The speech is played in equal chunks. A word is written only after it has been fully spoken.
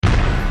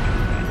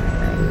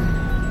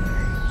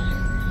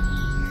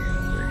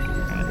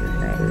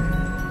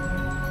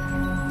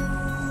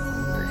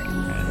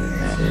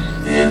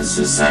This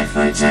is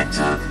Sci-Fi Tech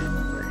Talk.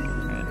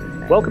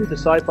 Welcome to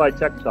Sci-Fi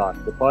Tech Talk,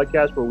 the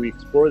podcast where we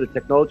explore the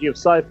technology of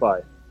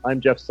sci-fi.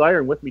 I'm Jeff Sire,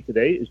 and with me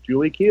today is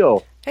Julie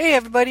Keel. Hey,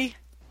 everybody.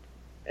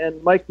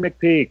 And Mike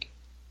McPeak.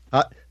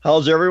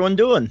 How's everyone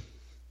doing?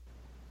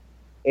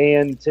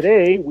 And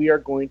today we are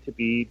going to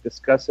be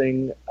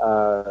discussing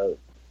the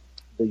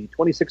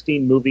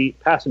 2016 movie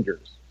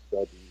Passengers.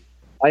 So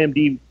the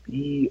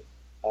IMDb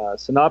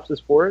synopsis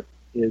for it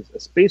is: a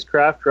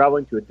spacecraft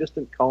traveling to a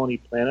distant colony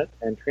planet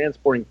and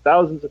transporting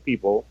thousands of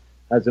people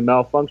has a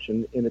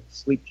malfunction in its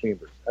sleep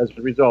chambers. As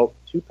a result,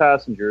 2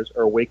 passengers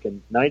are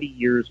awakened 90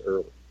 years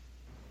early.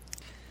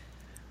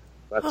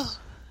 That's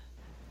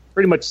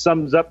pretty much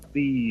sums up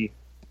the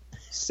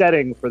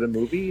setting for the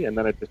movie, and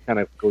then it just kind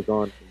of goes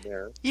on from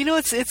there. You know,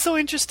 it's so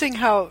interesting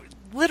how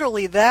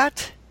literally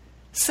that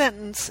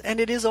sentence, and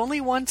it is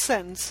only one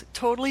sentence,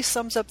 totally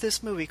sums up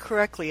this movie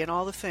correctly and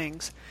all the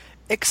things,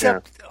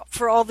 except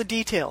for all the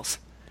details.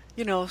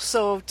 You know,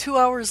 so 2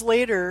 hours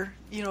later,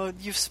 you know,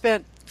 you've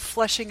spent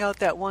fleshing out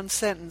that one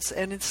sentence,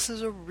 and this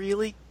is a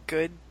really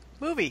good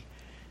movie.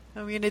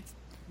 I mean,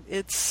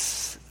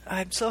 it's.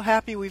 I'm so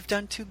happy we've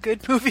done 2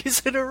 good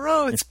movies in a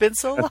row. It's been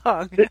so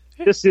long.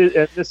 This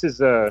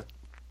is I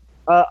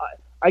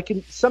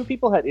can. Some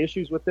people had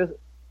issues with this,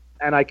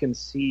 and I can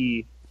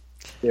see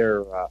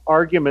their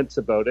arguments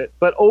about it.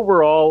 But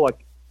overall,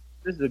 like,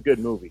 this is a good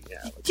movie.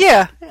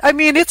 Yeah. I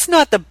mean, it's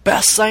not the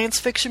best science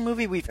fiction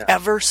movie we've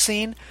ever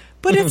seen,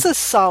 but it's a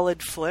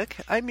solid flick.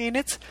 I mean,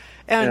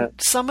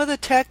 some of the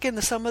tech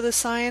and some of the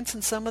science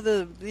and some of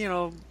the, you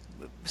know,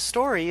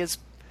 story is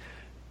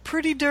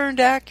pretty darned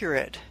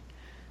accurate.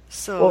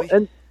 So, well,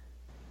 and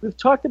we've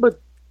talked about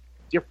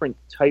different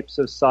types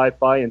of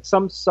sci-fi, and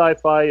some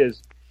sci-fi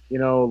is, you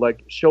know,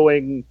 like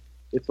showing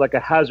it's like a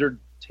hazard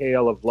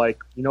tale of, like,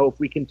 you know, if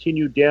we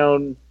continue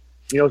down,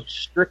 you know,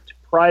 strict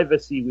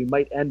privacy, we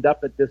might end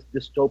up at this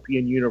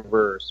dystopian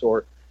universe,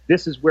 or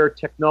this is where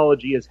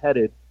technology is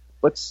headed.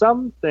 But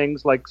some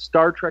things, like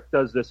Star Trek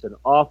does this an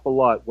awful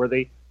lot, where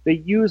they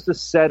use the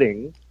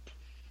setting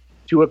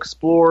to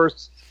explore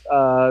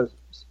a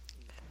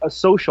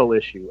social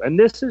issue. And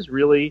this is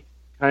really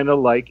kind of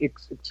like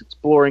it's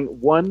exploring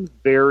one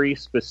very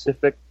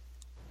specific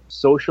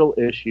social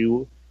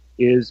issue.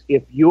 Is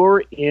if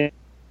you're in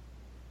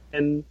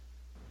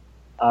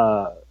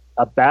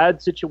a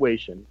bad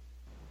situation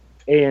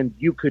and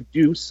you could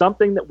do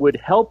something that would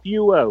help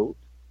you out,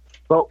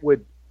 but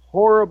would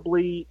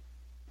horribly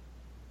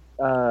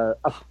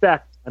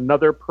affect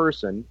another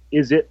person,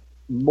 is it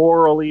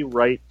morally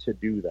right to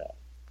do that?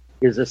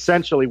 Is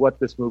essentially what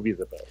this movie is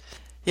about.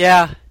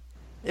 Yeah,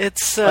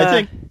 it's I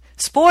think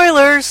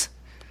spoilers.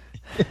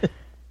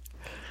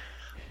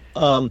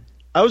 I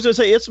was going to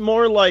say it's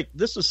more like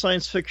this is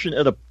science fiction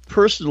at a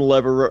personal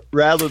level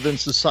rather than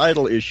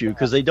societal issue,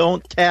 because they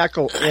don't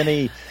tackle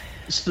any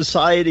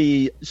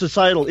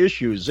societal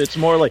issues. It's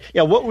more like,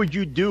 what would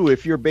you do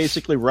if you're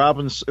basically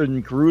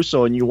Robinson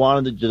Crusoe and you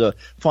wanted to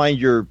find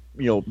your,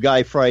 you know,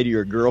 guy Friday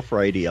or girl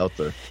Friday out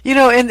there? You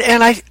know, and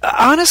I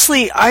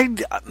honestly, I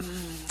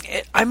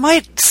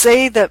might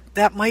say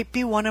that might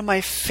be one of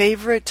my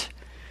favorite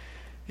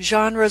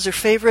genres or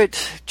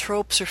favorite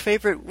tropes or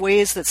favorite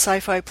ways that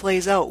sci-fi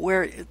plays out,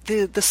 where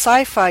the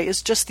sci-fi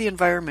is just the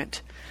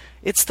environment.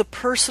 It's the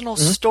personal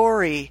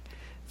story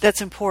that's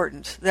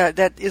important,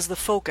 that is the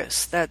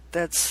focus,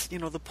 that's, you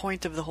know, the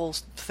point of the whole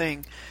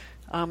thing,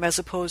 as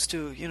opposed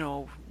to, you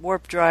know,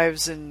 warp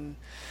drives and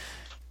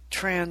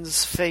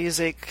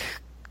transphasic,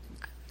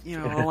 you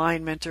know,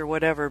 alignment or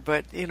whatever.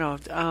 But, you know,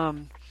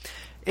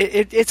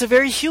 it's a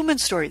very human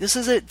story. This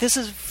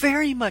is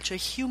very much a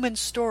human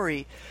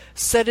story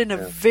set in a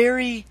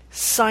very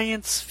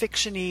science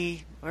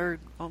fiction-y, or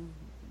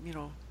you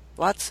know,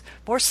 lots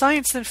more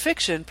science than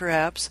fiction,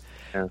 perhaps,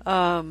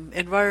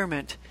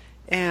 environment.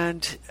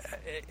 And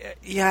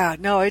it's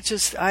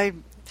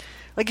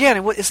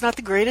not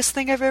the greatest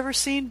thing I've ever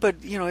seen,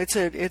 but, you know, it's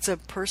a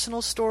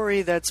personal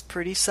story that's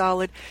pretty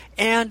solid.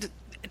 And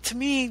to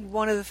me,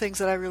 one of the things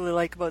that I really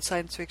like about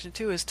science fiction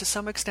too is, to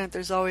some extent,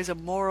 there's always a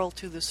moral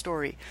to the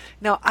story.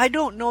 Now, I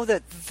don't know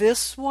that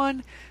this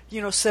one,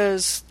 you know,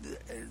 says,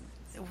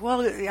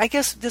 well, I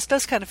guess this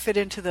does kind of fit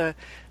into the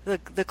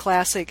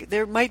classic.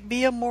 There might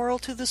be a moral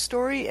to the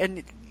story,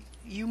 and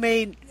you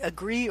may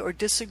agree or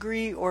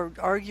disagree or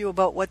argue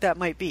about what that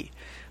might be.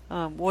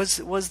 Was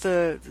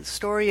the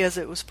story as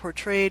it was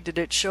portrayed, did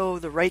it show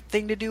the right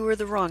thing to do or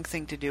the wrong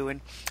thing to do,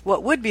 and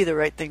what would be the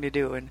right thing to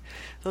do, and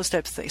those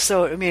types of things.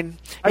 So, I mean,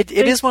 it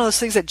is one of those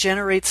things that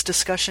generates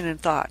discussion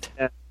and thought.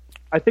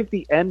 I think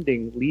the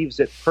ending leaves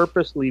it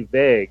purposely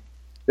vague,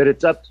 that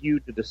it's up to you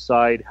to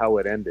decide how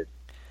it ended,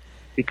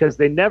 because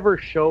they never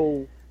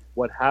show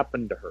what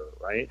happened to her,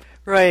 right?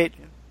 Right.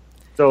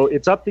 So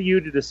it's up to you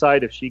to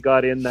decide if she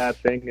got in that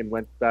thing and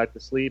went back to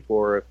sleep,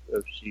 or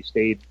if she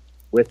stayed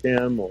with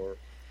him, or...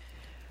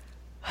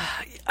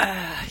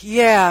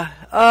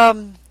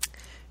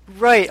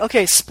 Right.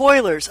 Okay,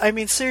 spoilers. I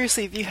mean,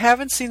 seriously, if you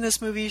haven't seen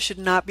this movie, you should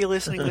not be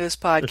listening to this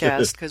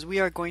podcast, because we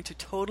are going to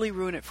totally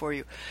ruin it for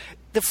you.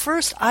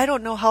 I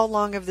don't know how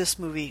long of this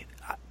movie,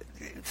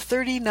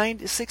 30,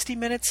 90, 60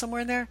 minutes,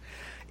 somewhere in there.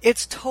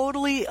 It's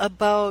totally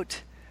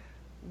about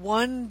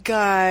one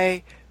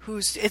guy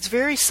it's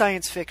very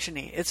science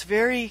fiction-y. It's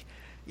very,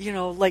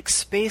 like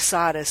Space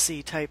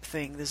Odyssey type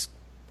thing. This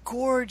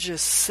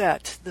gorgeous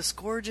set, this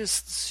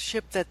gorgeous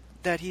ship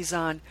that he's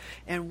on,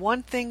 and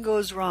one thing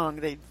goes wrong.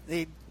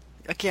 They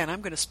again,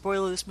 I'm going to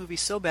spoil this movie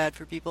so bad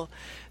for people.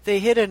 They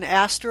hit an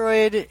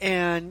asteroid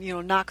and,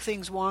 knock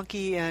things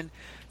wonky, and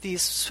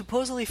these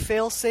supposedly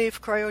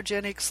fail-safe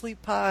cryogenic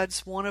sleep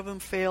pods, one of them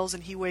fails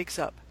and he wakes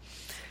up.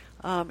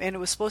 And it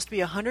was supposed to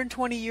be a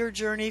 120-year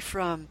journey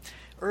from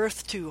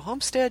Earth to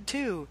Homestead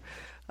 2,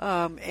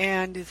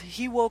 and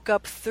he woke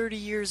up 30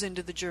 years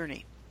into the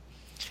journey.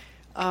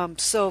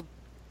 So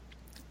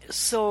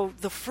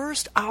the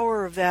first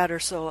hour of that or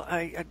so,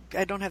 I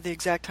don't have the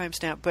exact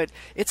timestamp, but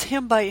it's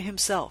him by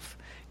himself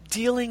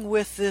dealing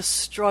with this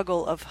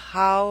struggle of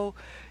how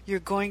you're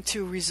going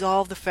to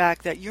resolve the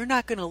fact that you're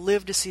not going to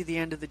live to see the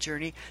end of the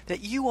journey,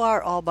 that you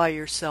are all by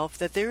yourself,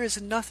 that there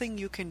is nothing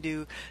you can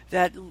do,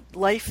 that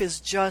life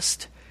is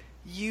just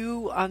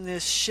you on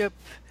this ship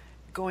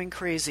going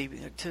crazy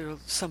to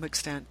some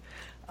extent.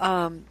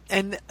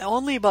 And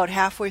only about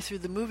halfway through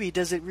the movie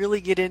does it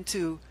really get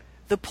into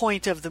the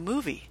point of the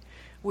movie,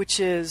 which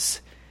is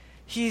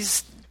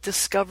he's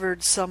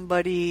discovered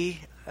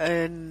somebody,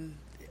 and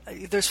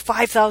there's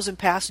 5,000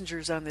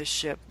 passengers on this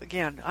ship.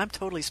 Again, I'm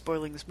totally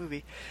spoiling this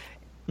movie.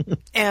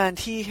 And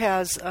he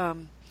has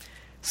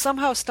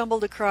somehow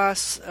stumbled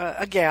across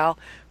a gal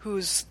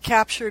who's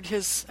captured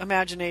his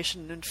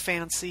imagination and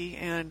fancy,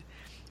 and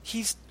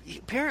he's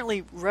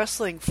apparently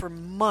wrestling for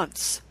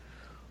months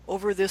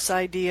over this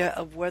idea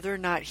of whether or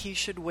not he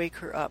should wake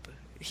her up.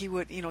 He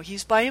would,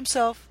 he's by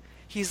himself.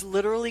 He's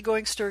literally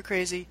going stir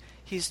crazy.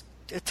 He's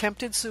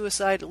attempted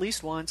suicide at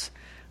least once.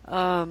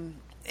 And,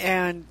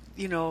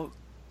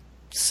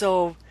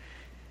 so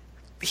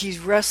he's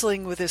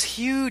wrestling with this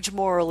huge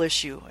moral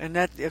issue. And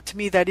that, to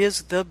me, that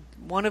is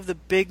one of the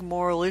big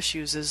moral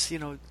issues is,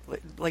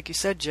 like you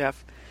said,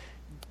 Jeff,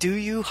 do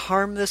you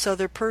harm this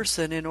other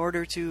person in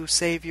order to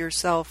save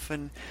yourself,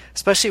 and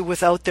especially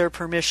without their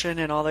permission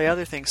and all the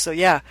other things? So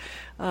yeah.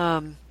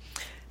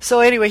 So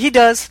anyway, he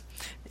does.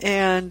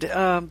 And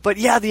but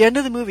yeah, the end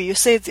of the movie, you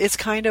say it's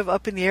kind of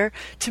up in the air.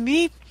 To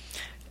me,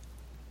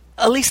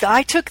 at least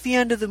I took the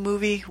end of the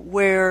movie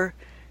where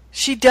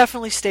she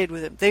definitely stayed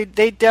with him.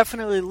 They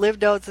definitely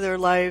lived out their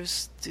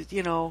lives,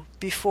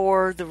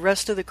 before the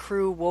rest of the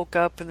crew woke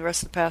up and the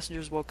rest of the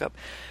passengers woke up.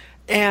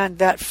 And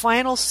that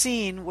final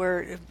scene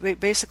where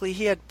basically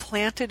he had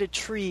planted a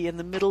tree in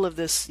the middle of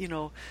this,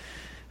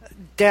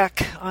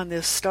 deck on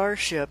this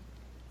starship,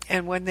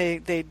 and when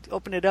they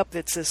open it up,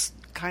 it's this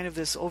kind of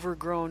this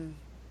overgrown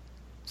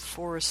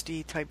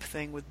foresty type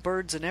thing with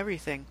birds and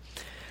everything.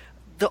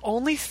 The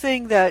only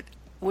thing that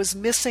was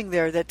missing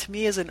there, that to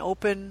me is an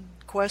open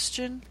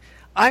question,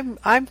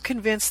 I'm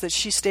convinced that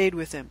she stayed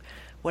with him.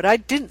 What I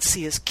didn't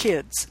see is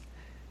kids,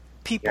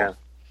 people.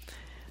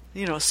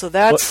 Yeah. So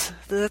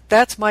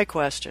that's my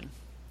question.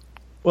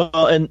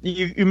 Well, and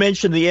you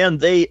mentioned the end.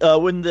 They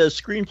when the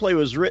screenplay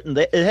was written,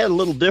 it had a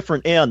little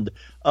different end.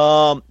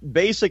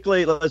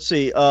 Basically, let's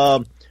see.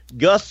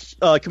 Gus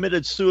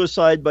committed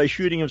suicide by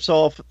shooting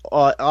himself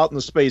out in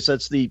the space.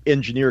 That's the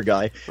engineer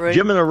guy. Right.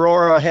 Jim and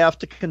Aurora have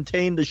to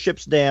contain the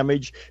ship's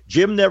damage.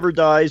 Jim never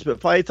dies,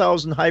 but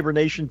 5,000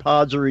 hibernation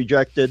pods are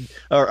ejected.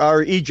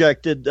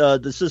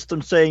 The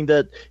system saying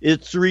that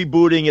it's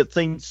rebooting. It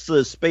thinks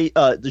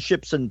the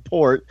ship's in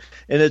port,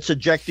 and it's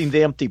ejecting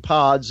the empty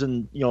pods,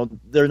 and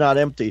they're not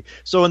empty.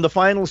 So in the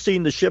final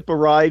scene, the ship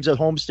arrives at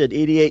Homestead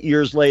 88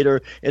 years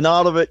later, and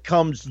out of it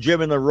comes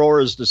Jim and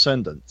Aurora's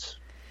descendants.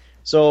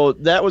 So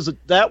that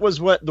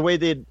was what the way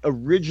they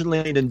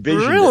originally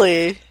envisioned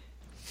Really? it.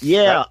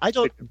 Yeah, I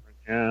don't.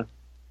 Yeah.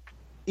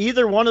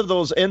 Either one of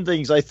those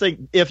endings, I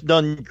think, if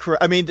done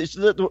correct. I mean,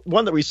 the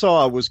one that we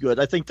saw was good.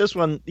 I think this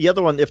one, the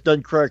other one, if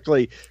done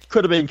correctly,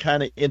 could have been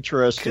kind of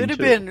interesting.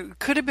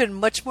 Could have been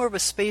much more of a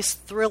space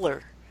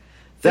thriller.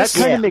 That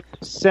kind of makes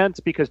sense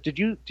because did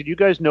you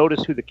guys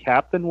notice who the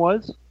captain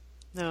was?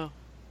 No.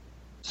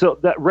 So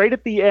that right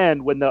at the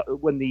end, when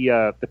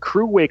the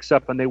crew wakes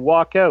up and they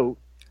walk out.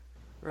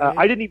 Right.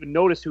 I didn't even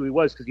notice who he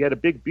was because he had a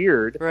big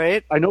beard.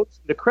 Right. I noticed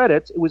in the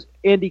credits it was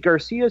Andy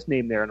Garcia's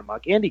name there, and I'm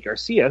like, Andy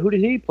Garcia? Who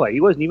did he play? He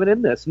wasn't even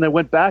in this. And I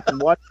went back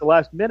and watched the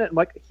last minute. I'm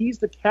like, he's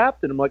the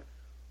captain. I'm like,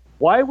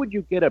 why would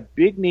you get a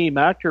big name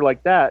actor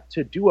like that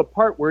to do a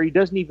part where he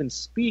doesn't even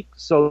speak?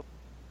 So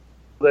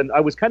then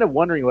I was kind of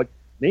wondering, like,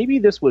 maybe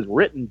this was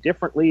written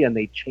differently and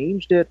they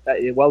changed it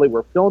while they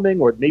were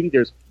filming, or maybe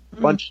there's a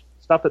bunch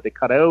of stuff that they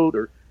cut out,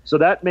 so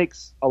that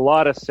makes a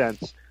lot of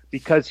sense.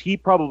 Because he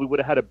probably would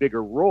have had a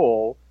bigger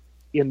role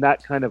in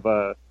that kind of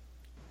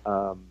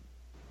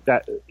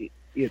that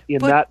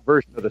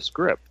version of the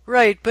script.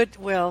 Right, but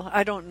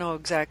I don't know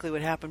exactly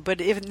what happened. But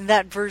if in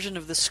that version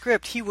of the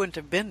script, he wouldn't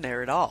have been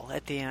there at all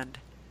at the end.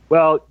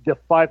 Well, the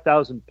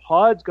 5,000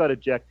 pods got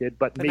ejected,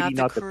 but maybe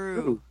not the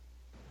crew.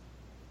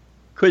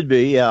 Could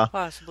be, yeah,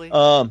 possibly.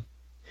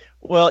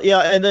 Well,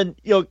 yeah, and then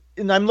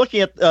and I'm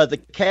looking at the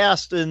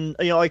cast, and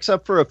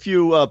except for a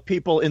few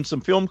people in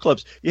some film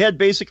clips, you had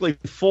basically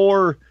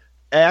 4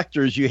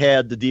 actors you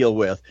had to deal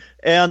with,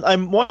 and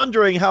I'm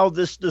wondering how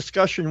this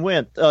discussion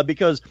went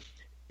because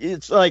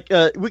it's like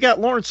we got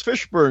Lawrence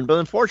Fishburne, but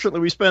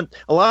unfortunately we spent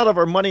a lot of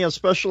our money on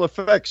special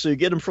effects, so you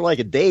get him for like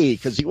a day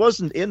because he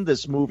wasn't in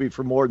this movie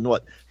for more than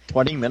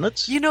 20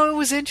 minutes. It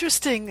was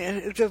interesting.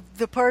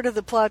 The part of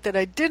the plot that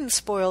I didn't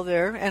spoil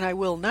there, and I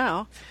will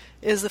now,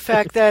 is the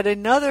fact that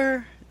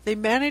they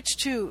managed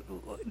to.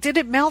 Did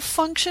it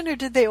malfunction or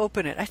did they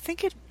open it? I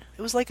think it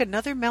was like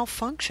another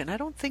malfunction. I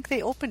don't think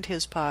they opened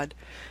his pod.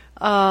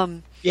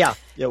 Yeah,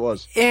 it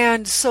was.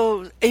 And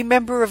so a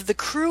member of the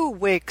crew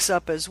wakes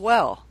up as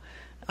well.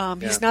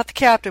 He's not the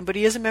captain, but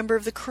he is a member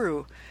of the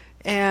crew.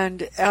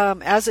 And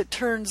as it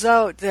turns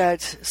out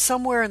that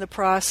somewhere in the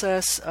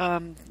process,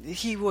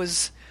 he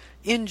was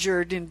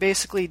injured and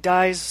basically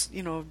dies,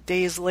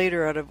 days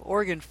later out of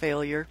organ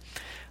failure.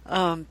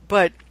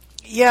 But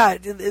yeah,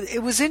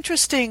 it was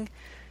interesting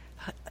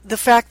the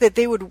fact that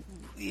they would,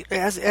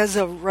 as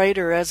a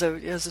writer, as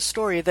a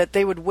story, that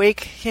they would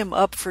wake him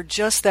up for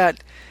just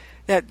that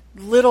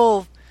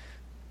little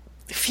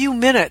few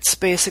minutes,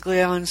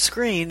 basically on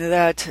screen,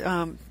 that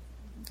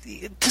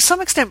to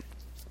some extent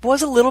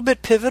was a little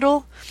bit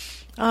pivotal.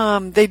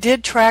 They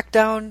did track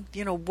down,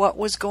 what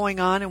was going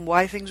on and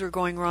why things were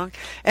going wrong,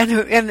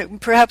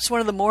 and perhaps one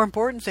of the more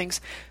important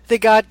things, they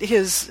got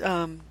his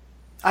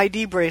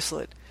ID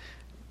bracelet,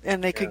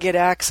 and they could get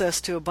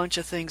access to a bunch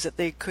of things that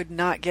they could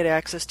not get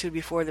access to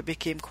before that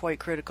became quite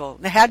critical.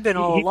 And they had been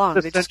all along.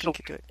 They just couldn't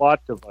get to it.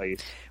 Plot device.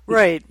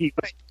 Right.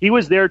 He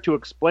was there to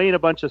explain a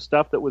bunch of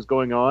stuff that was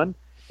going on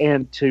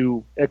and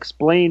to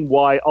explain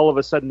why all of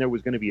a sudden there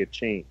was going to be a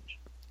change.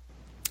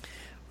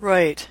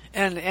 Right,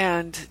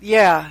 and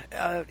yeah,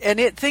 and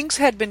things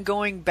had been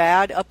going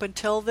bad up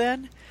until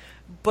then,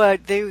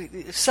 but they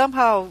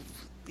somehow,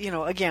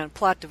 again,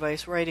 plot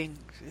device, writing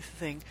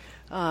thing,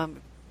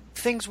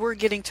 things were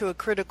getting to a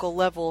critical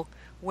level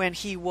when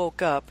he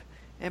woke up,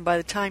 and by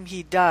the time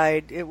he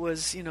died, it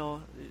was,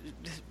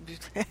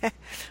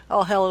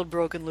 all hell had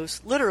broken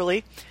loose,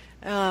 literally,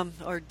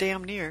 or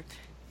damn near,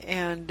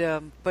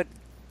 and but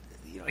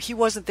he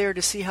wasn't there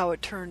to see how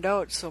it turned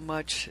out so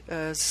much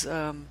as.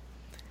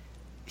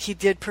 He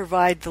did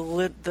provide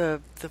the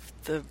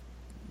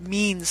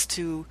means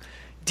to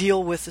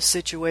deal with the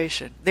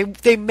situation.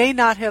 They may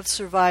not have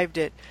survived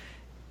it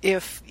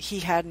if he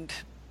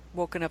hadn't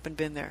woken up and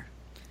been there.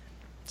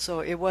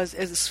 So it was,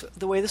 as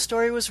the way the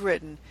story was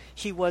written,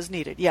 he was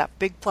needed. Yeah,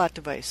 big plot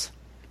device.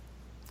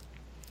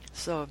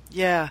 So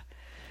yeah,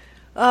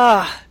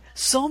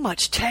 so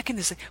much tech in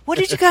this thing. What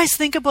did you guys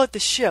think about the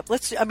ship?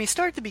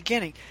 Start at the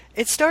beginning.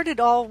 It started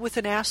all with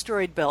an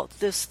asteroid belt.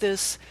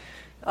 This.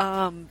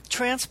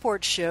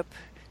 Transport ship,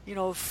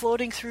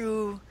 floating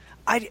through.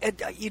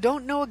 You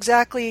don't know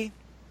exactly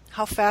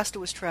how fast it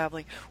was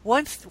traveling.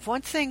 One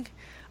thing,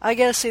 I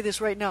gotta say this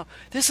right now.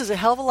 This is a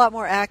hell of a lot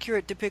more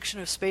accurate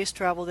depiction of space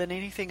travel than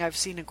anything I've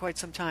seen in quite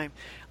some time.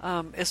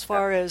 As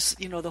far as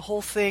the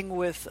whole thing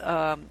with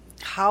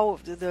how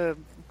the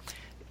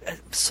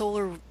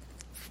solar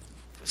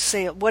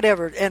sail,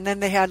 whatever, and then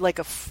they had like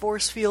a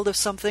force field of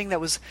something that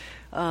was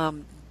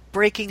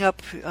breaking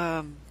up.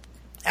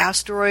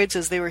 Asteroids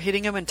as they were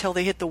hitting them until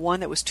they hit the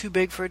one that was too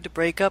big for it to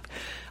break up.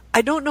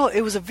 I don't know.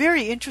 It was a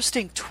very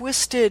interesting,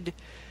 twisted,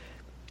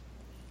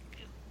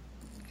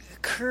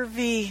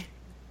 curvy.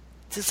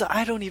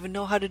 I don't even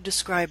know how to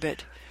describe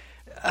it.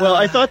 Well,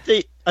 I thought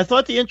the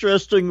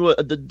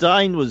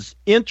design was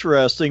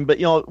interesting,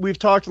 but we've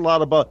talked a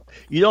lot about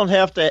you don't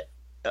have to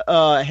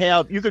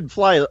you could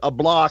fly a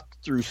block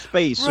through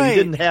space, so you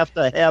didn't have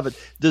to have it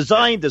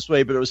designed this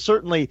way, but it was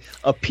certainly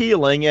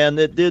appealing, and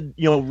it did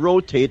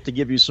rotate to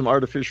give you some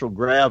artificial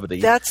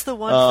gravity. That's the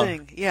one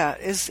thing, yeah,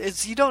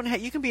 is you don't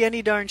you can be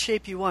any darn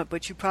shape you want,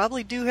 but you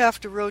probably do have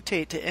to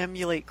rotate to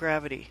emulate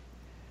gravity.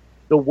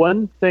 The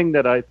one thing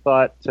that I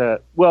thought,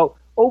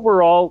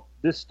 overall,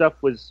 this stuff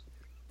was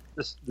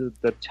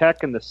the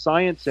tech and the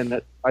science in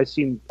it. I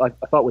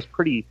thought was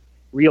pretty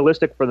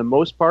realistic for the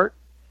most part.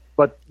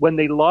 But when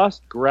they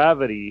lost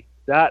gravity,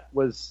 that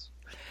was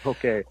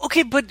okay.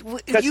 Okay, but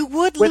you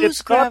would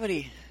lose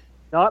gravity.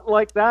 Not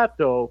like that,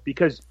 though,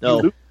 because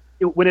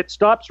when it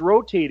stops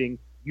rotating,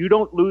 you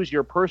don't lose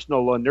your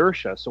personal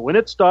inertia. So when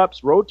it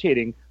stops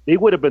rotating, they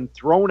would have been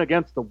thrown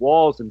against the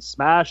walls and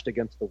smashed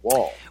against the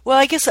wall. Well,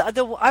 I guess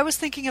I was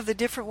thinking of the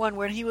different one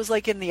when he was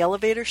like in the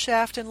elevator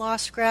shaft and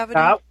lost gravity.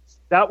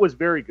 That was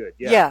very good.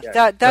 Yeah.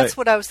 That's right.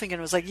 what I was thinking.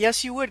 It was like,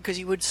 yes, you would, because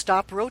you would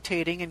stop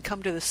rotating and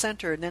come to the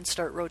center and then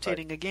start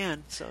rotating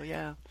again. So,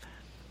 yeah.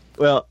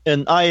 Well,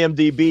 in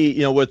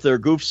IMDb, with their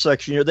goof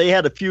section, they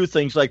had a few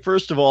things. Like,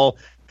 first of all,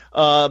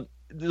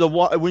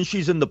 when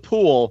she's in the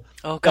pool.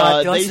 Oh,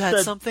 God, does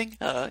that something?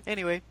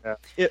 Anyway.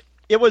 Yeah.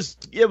 it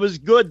was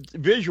good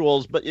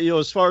visuals, but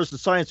as far as the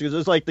science goes,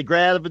 it's like the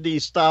gravity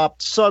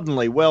stopped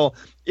suddenly. Well,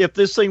 if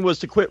this thing was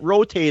to quit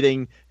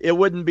rotating, it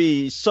wouldn't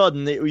be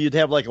sudden. You'd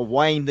have like a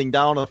winding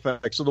down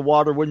effect, so the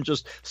water wouldn't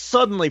just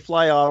suddenly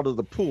fly out of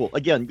the pool.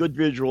 Again, good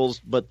visuals,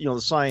 but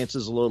the science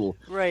is a little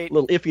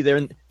iffy there.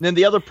 And then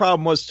the other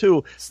problem was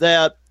too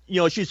that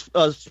she's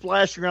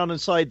splashing around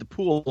inside the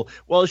pool.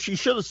 Well, she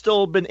should have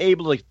still been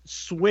able to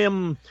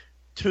swim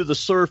to the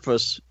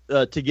surface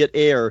to get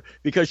air,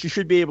 because you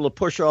should be able to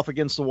push off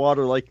against the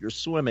water like you're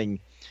swimming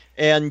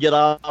and get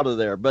out of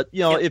there. But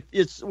if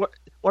it's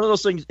one of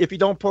those things, if you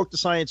don't poke the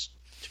science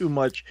too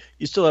much,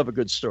 you still have a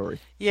good story.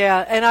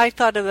 Yeah, and I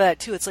thought of that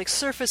too. It's like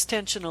surface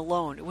tension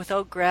alone.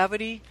 Without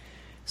gravity,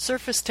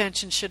 surface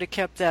tension should have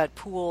kept that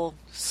pool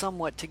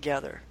somewhat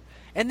together.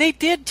 And they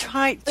did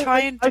try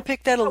and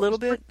depict that a little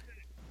bit.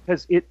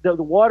 Because the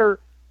water,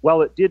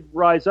 while it did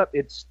rise up,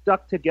 it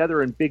stuck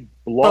together in big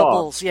blobs.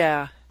 Bubbles,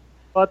 yeah.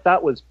 I thought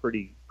that was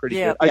pretty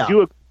Yeah. good. I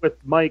do agree with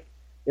Mike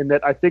in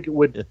that I think it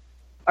would. Yeah.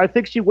 I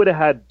think she would have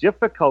had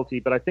difficulty,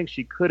 but I think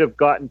she could have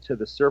gotten to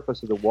the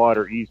surface of the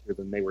water easier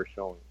than they were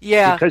showing.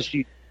 Yeah, because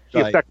she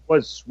in effect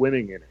was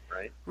swimming in it,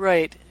 right?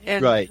 Right,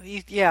 and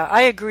yeah,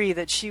 I agree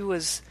that she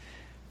was.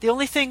 The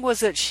only thing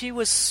was that she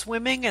was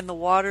swimming and the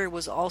water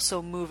was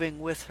also moving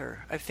with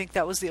her. I think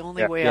that was the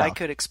only way I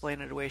could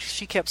explain it away.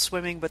 She kept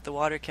swimming, but the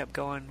water kept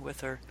going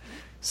with her.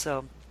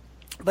 So,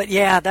 but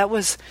yeah, that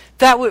would.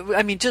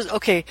 I mean,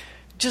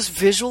 just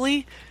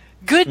visually.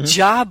 Good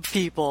job,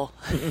 people.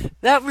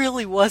 That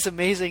really was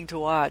amazing to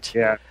watch.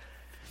 Yeah.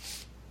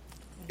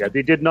 Yeah,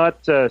 they did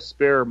not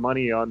spare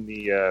money on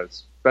the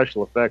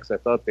special effects. I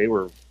thought they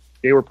were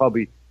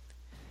probably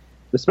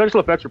the special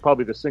effects were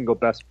probably the single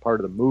best part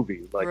of the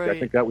movie. I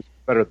think that was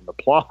better than the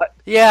plot.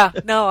 Yeah,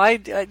 no, I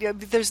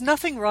there's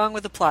nothing wrong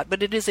with the plot,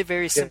 but it is a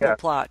very simple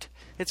plot.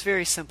 It's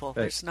very simple.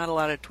 Right. There's not a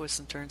lot of twists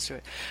and turns to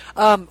it.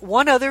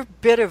 One other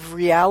bit of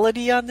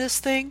reality on this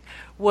thing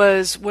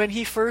was when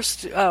he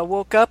first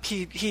woke up,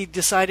 he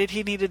decided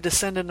he needed to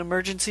send an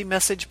emergency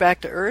message back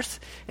to Earth,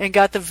 and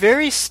got the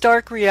very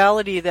stark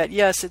reality that,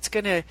 yes,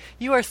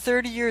 you are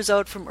 30 years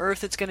out from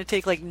Earth. It's going to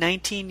take like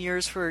 19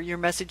 years for your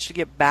message to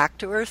get back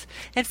to Earth,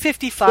 and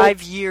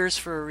 55 years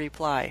for a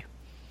reply.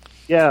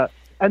 Yeah.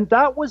 And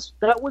that was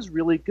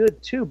really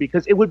good, too,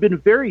 because it would have been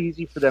very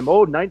easy for them,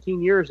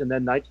 19 years and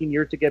then 19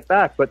 years to get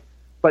back. But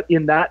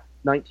in that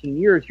 19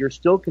 years, you're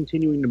still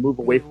continuing to move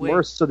away from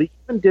Earth. So they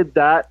even did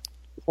that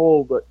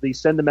the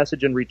send a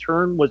message and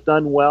return was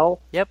done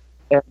well. Yep.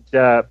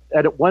 And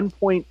at one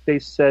point, they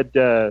said,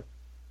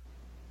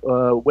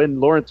 when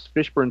Lawrence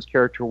Fishburne's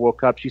character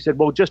woke up, she said,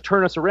 well, just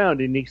turn us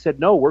around. And he said,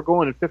 no, we're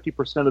going at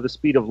 50% of the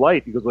speed of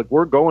light. He goes,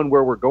 we're going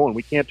where we're going.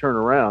 We can't turn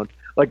around.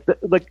 Like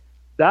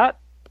that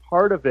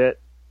part of it,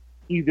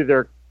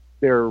 either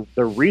their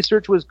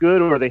research was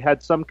good or they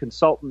had some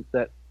consultant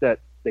that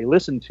they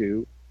listened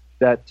to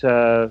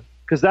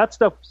because that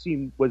stuff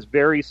was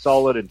very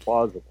solid and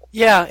plausible.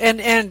 Yeah,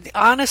 and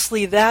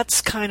honestly,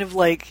 that's kind of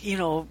like,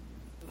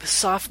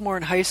 sophomore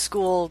in high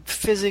school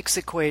physics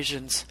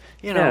equations.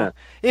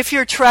 If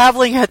you're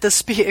traveling at the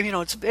speed,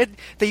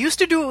 they used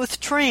to do it with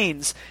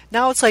trains.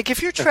 Now it's like,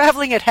 if you're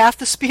traveling at half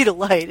the speed of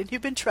light and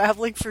you've been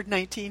traveling for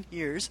 19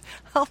 years,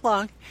 how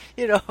long,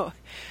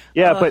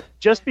 Yeah, but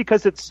just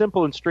because it's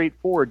simple and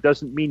straightforward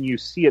doesn't mean you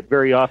see it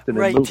very often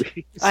in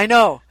movies. I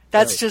know.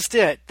 That's just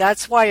it.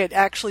 That's why it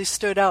actually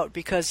stood out,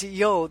 because,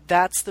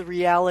 that's the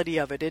reality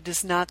of it. It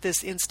is not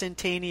this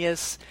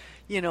instantaneous,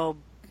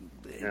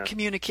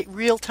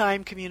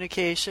 real-time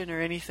communication or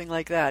anything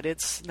like that.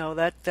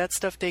 That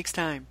stuff takes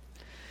time.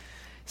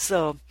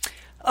 So,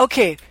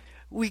 okay,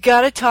 we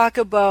got to talk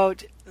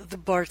about the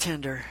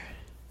bartender.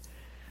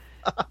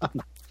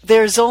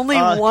 There's only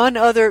one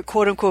other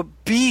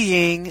quote-unquote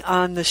being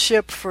on the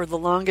ship for the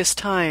longest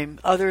time,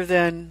 other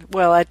than,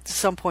 at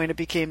some point it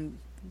became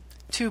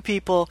two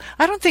people.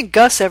 I don't think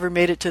Gus ever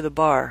made it to the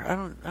bar. I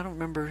don't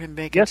remember him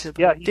making it to the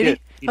bar. Yeah, did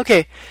he?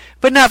 Okay,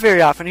 but not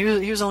very often. He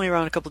was only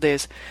around a couple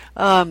days.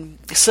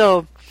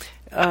 So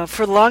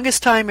for the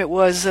longest time it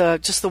was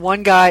just the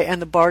one guy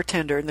and the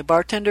bartender, and the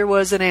bartender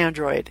was an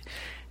android.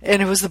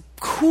 And it was the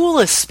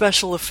coolest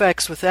special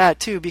effects with that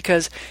too,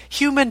 because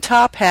human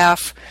top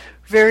half,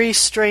 very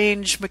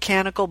strange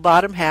mechanical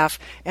bottom half,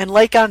 and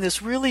like on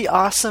this really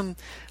awesome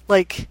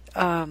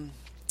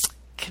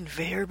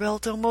conveyor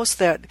belt almost,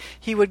 that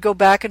he would go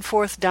back and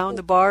forth down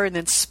the bar and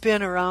then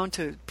spin around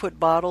to put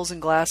bottles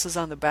and glasses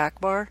on the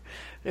back bar.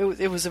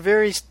 It was a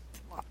very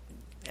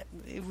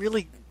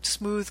really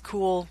smooth,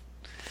 cool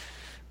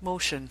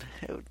motion.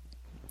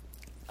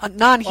 A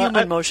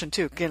non-human motion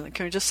too. Can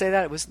we just say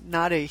that it was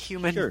not a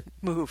human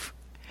move?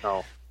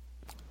 No.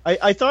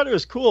 I thought it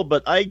was cool,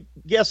 but I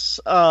guess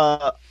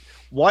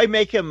why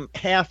make him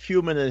half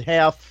human and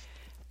half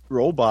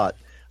robot?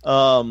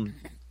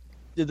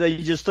 Did they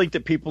just think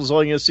that people's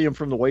only going to see him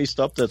from the waist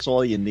up? That's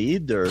all you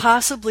need? Or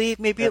possibly.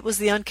 Maybe it was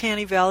the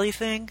Uncanny Valley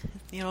thing.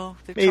 They're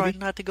trying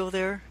not to go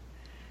there.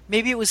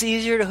 Maybe it was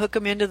easier to hook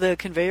him into the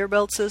conveyor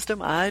belt system.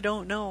 I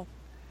don't know.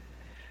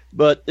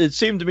 But it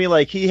seemed to me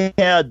like he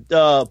had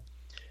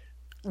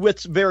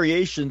with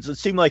variations, it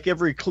seemed like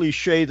every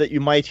cliche that you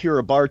might hear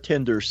a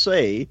bartender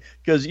say,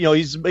 because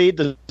he's made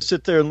to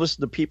sit there and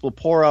listen to people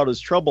pour out his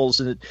troubles,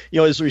 and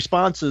his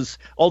responses,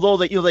 although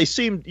they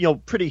seem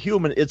pretty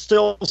human, it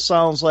still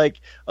sounds like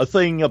a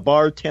thing a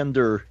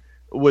bartender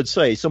would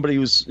say. Somebody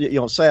who's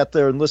sat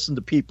there and listened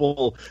to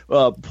people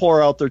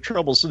pour out their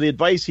troubles. So the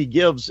advice he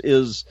gives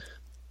is,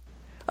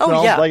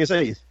 like I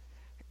say,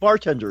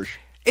 bartenders.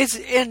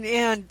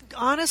 And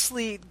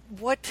honestly,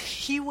 what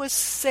he was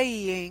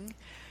saying,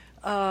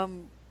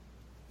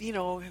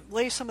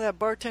 lay some of that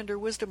bartender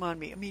wisdom on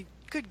me. I mean,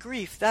 good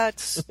grief,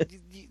 that's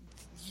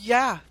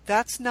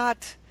that's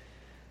not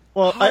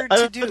hard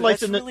to do.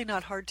 That's really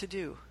not hard to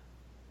do.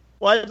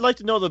 Well, I'd like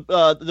to know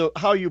the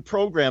how you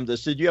programmed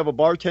this. Did you have a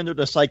bartender and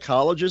a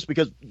psychologist?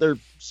 Because they're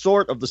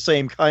sort of the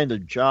same kind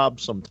of job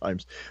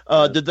sometimes.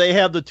 Did they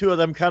have the two of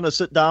them kind of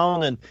sit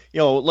down and,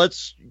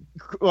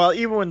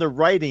 even when they're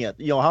writing it,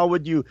 how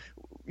would you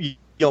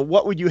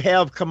what would you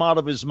have come out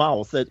of his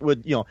mouth that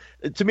would,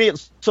 to me,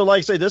 so like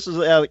I say, this is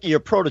your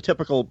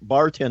prototypical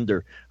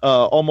bartender,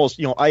 almost,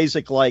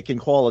 Isaac-like in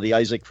quality,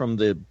 Isaac from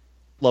the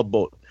Love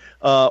Boat.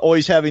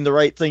 Always having the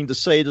right thing to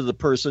say to the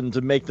person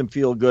to make them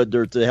feel good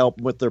or to help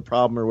them with their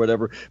problem or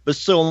whatever, but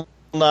still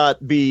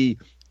not be,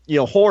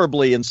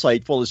 horribly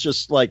insightful. It's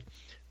just like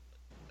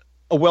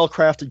a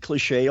well-crafted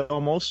cliche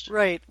almost.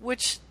 Right,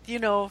 which,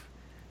 if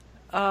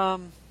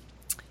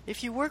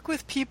you work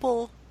with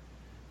people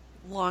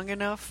long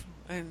enough,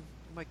 and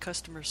my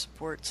customer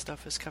support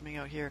stuff is coming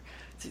out here,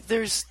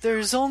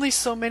 there's only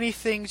so many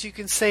things you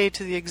can say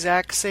to the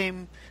exact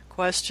same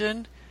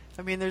question.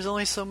 I mean, there's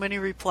only so many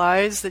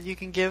replies that you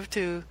can give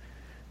to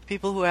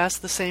people who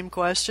ask the same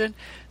question.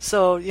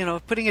 So,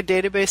 putting a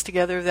database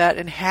together of that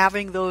and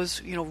having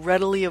those,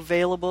 readily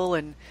available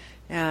and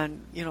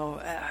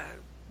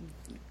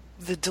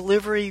the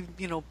delivery,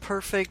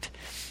 perfect.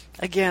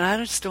 Again, I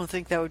just don't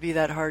think that would be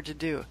that hard to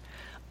do.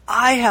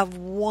 I have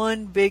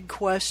one big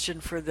question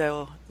for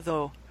though,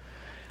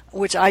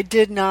 which I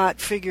did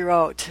not figure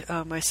out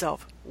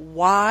myself.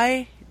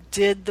 Why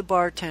did the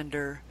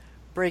bartender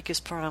break his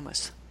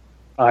promise?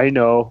 I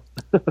know.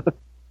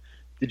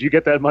 Did you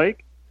get that,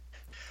 Mike?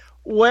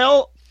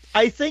 Well,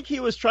 I think he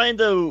was trying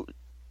to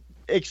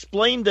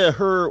explain to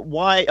her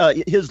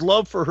why his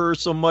love for her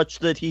so much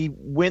that he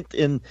went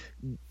and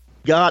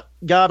got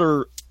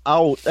her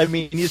out. I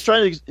mean, he's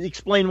trying to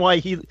explain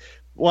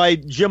why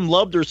Jim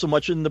loved her so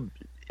much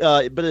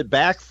but it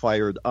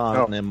backfired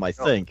on him, I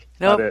think.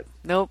 Nope.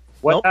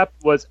 What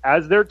happened was,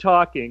 as they're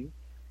talking,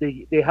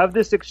 they have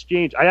this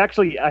exchange. I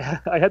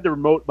had the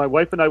remote. My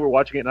wife and I were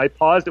watching it, and I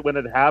paused it when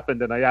it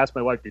happened, and I asked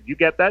my wife, "Did you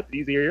get that? Did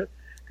you hear it?"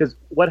 Because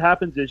what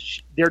happens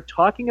is they're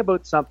talking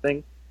about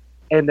something,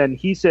 and then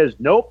he says,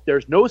 "Nope,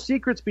 there's no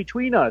secrets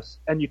between us."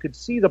 And you could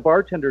see the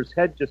bartender's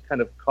head just kind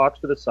of cocks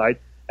to the side,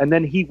 and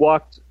then he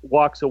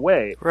walks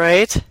away.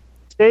 Right.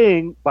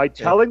 Saying by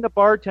telling the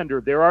bartender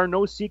there are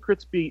no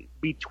secrets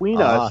between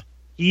us,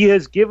 he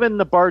has given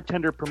the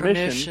bartender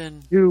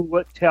permission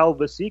to tell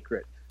the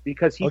secret,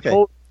 because he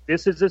told him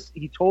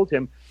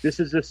this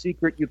is a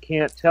secret you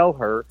can't tell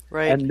her.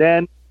 Right. And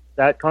then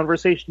that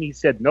conversation, he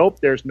said, "Nope,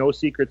 there's no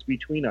secrets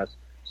between us."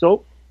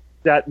 So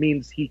that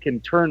means he can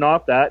turn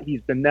off that.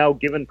 He's been now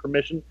given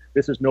permission.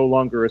 This is no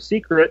longer a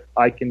secret.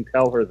 I can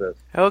tell her this.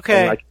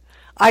 Okay.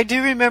 I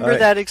do remember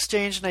that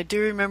exchange, and I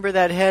do remember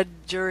that head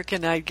jerk,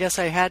 and I guess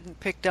I hadn't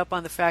picked up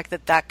on the fact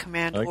that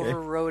command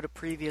overrode a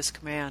previous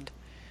command.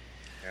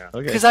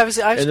 Because I was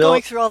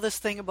going through all this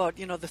thing about,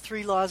 the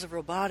 3 laws of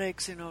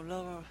robotics,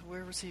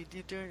 where was he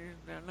doing?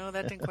 No,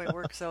 that didn't quite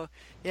work. So,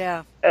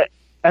 yeah.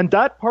 And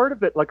that part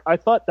of it, I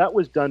thought that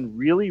was done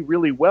really,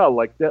 really well.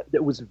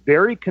 That was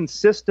very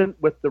consistent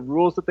with the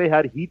rules that they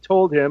had. He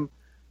told him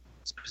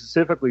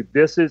specifically,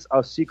 this is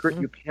a secret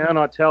you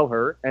cannot tell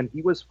her, and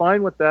he was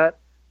fine with that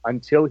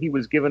until he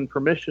was given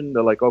permission.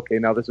 They're like, okay,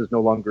 now this is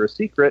no longer a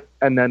secret,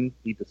 and then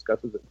he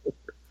discusses it with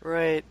her.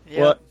 Right.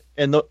 Yeah. Well,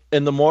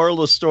 and the moral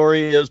of the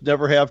story is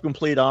never have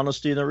complete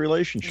honesty in a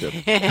relationship.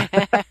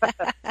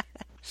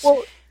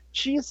 Well,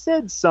 she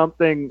said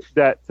something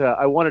that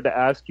I wanted to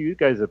ask you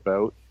guys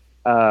about.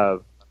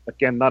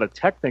 Again, not a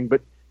tech thing,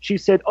 but she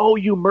said, "Oh,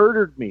 you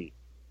murdered me."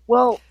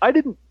 Well, I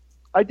didn't.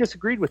 I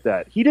disagreed with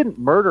that. He didn't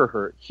murder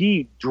her.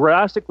 He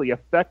drastically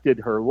affected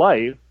her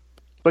life,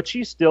 but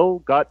she still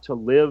got to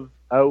live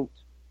out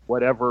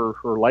whatever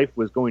her life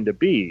was going to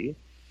be.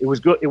 It was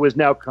good. It was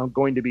now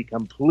going to be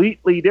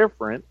completely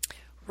different.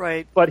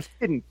 Right. But he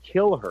didn't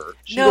kill her.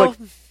 No. It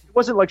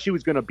wasn't like she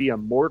was going to be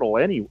immortal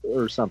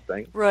or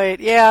something. Right.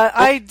 Yeah,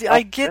 I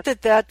get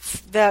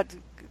that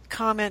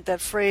comment,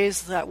 that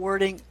phrase, that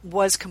wording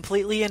was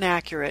completely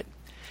inaccurate,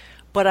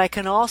 but I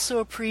can also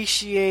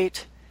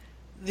appreciate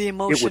the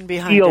emotion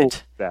behind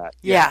it. That.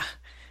 Yeah.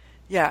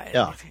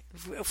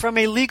 From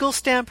a legal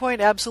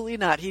standpoint, absolutely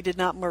not. He did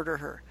not murder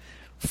her.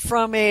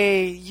 From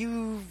I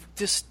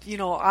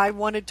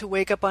wanted to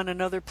wake up on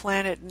another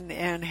planet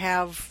and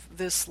have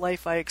this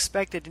life I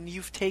expected, and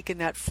you've taken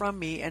that from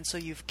me, and so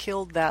you've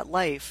killed that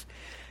life.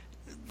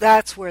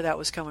 That's where that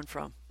was coming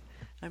from.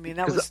 I mean,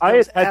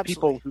 I had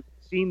people who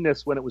seen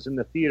this when it was in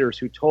the theaters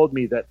who told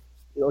me that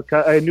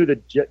I knew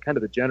kind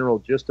of the general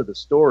gist of the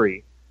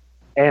story,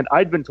 and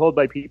I'd been told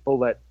by people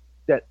that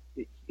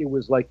it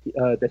was like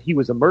that he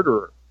was a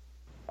murderer.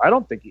 I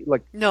don't think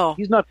no,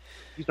 he's not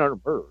a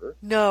murderer.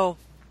 No,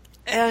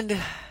 and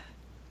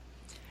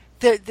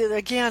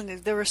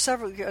again, there were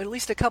at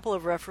least a couple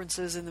of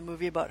references in the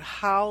movie about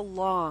how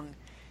long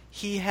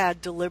he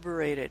had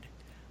deliberated.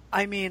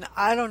 I mean,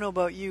 I don't know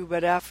about you,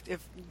 but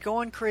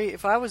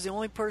if I was the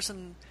only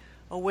person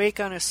awake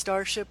on a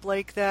starship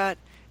like that,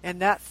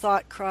 and that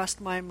thought crossed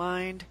my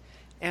mind,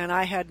 and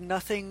I had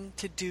nothing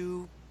to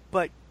do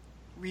but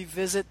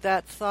revisit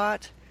that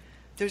thought,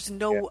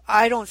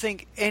 I don't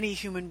think any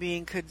human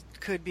being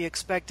could be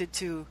expected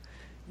to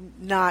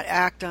not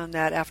act on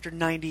that after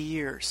 90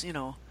 years,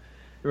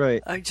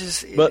 Right. I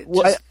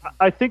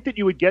think that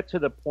you would get to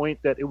the point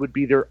that it would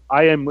be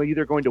I am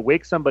either going to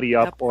wake somebody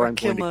up or I'm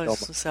going to kill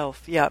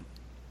myself. Yeah.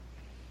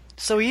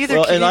 So you're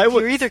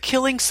either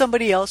killing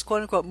somebody else,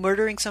 quote unquote,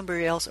 murdering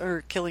somebody else,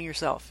 or killing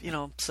yourself.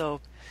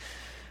 So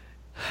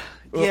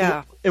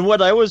yeah. And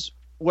what I was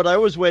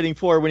waiting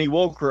for when he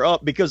woke her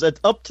up, because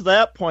up to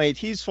that point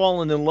he's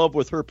fallen in love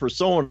with her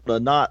persona,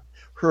 not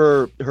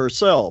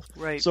herself.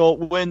 Right. So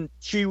when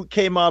she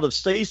came out of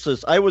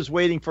stasis, I was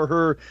waiting for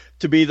her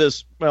to be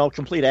this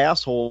complete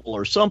asshole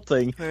or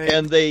something, right.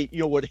 And they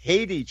would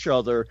hate each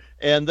other,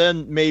 and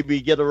then maybe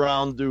get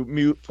around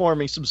to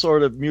forming some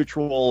sort of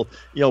mutual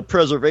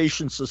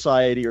preservation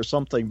society or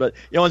something. But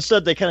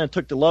instead they kind of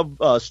took the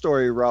love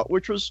story route,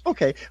 which was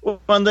okay.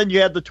 Well, and then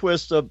you had the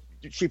twist of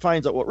she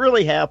finds out what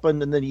really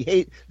happened, and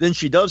then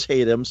she does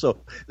hate him. So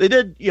they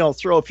did,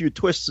 throw a few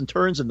twists and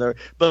turns in there.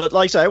 But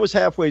like I said, I was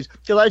halfway,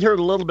 because I'd heard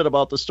a little bit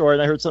about the story,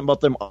 and I heard something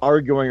about them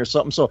arguing or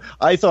something. So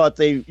I thought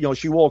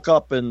she woke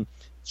up and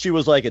she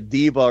was like a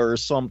diva or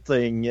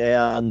something,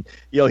 and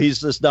he's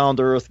this down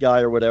to earth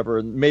guy or whatever,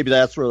 and maybe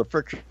that's where the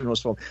friction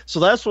was from. So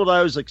that's what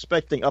I was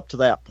expecting up to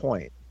that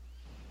point.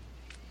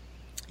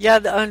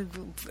 Yeah,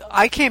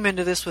 I came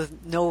into this with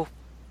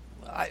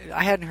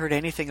I hadn't heard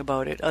anything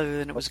about it other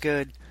than it was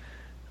good.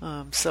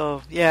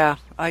 So yeah,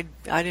 I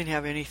didn't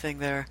have anything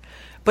there,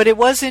 but it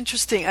was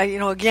interesting.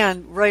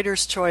 Again,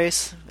 writer's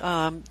choice.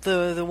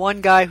 The one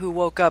guy who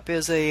woke up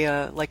is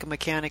like a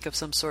mechanic of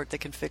some sort that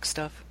can fix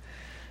stuff,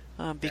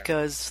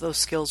 because those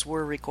skills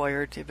were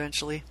required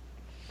eventually.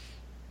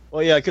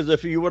 Well, yeah, because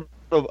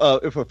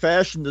if a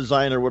fashion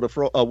designer would have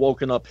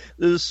woken up,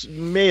 this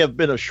may have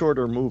been a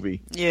shorter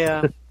movie.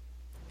 Yeah.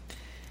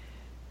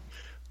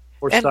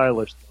 Or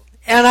stylish.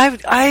 And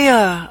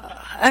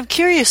I'm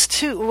curious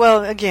too.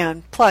 Well,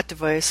 again, plot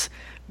device,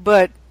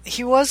 but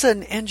he was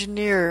an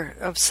engineer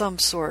of some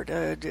sort,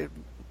 a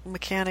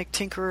mechanic,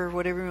 tinkerer,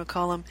 whatever you want to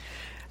call him,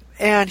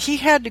 and he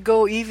had to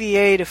go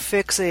EVA to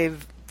fix a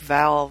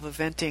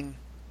venting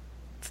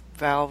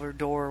valve or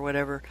door or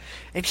whatever,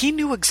 and he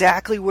knew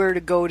exactly where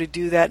to go to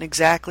do that and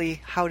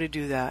exactly how to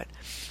do that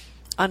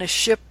on a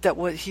ship that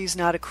he's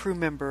not a crew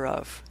member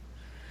of.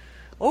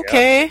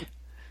 Okay.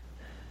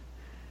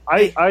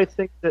 Yeah. I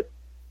think that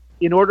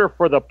in order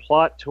for the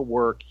plot to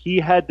work, he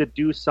had to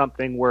do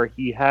something where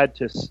he had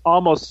to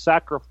almost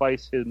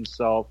sacrifice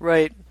himself,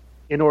 right,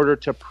 in order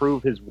to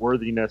prove his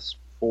worthiness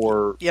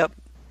for the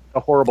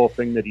horrible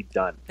thing that he'd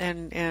done.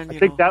 And I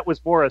think that was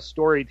more a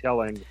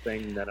storytelling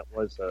thing than it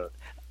was a.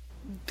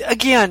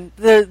 Again,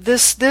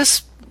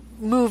 this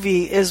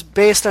movie is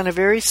based on a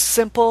very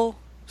simple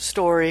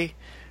story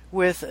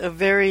with a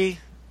very,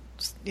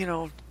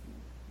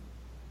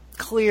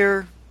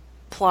 clear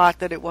plot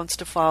that it wants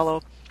to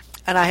follow.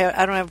 And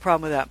I don't have a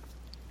problem with that.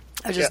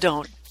 I just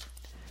don't.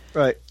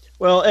 Right.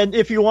 Well, and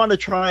if you want to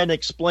try and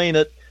explain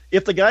it,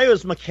 if the guy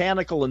was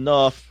mechanical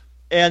enough,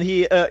 and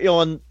he,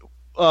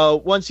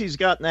 once he's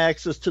gotten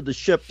access to the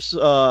ship's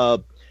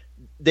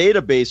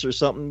database or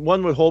something,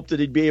 one would hope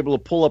that he'd be able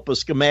to pull up a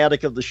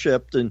schematic of the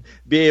ship and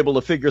be able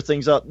to figure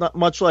things out. Not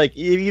much like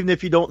even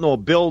if you don't know a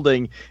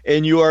building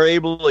and you are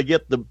able to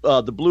get the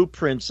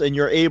blueprints and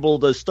you're able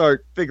to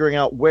start figuring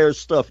out where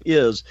stuff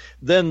is,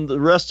 then the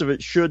rest of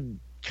it should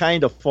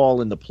kind of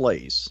fall into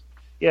place.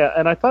 Yeah,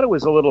 and I thought it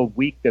was a little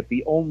weak that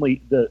the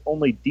only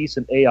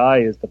decent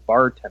AI is the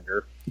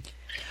bartender.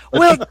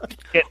 Well,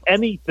 get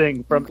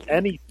anything from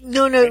any.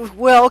 No.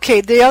 Well, okay.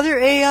 The other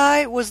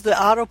AI was the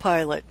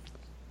autopilot,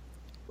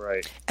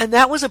 right? And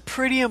that was a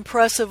pretty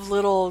impressive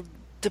little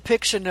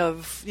depiction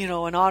of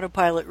an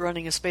autopilot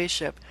running a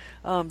spaceship.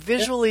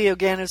 Visually,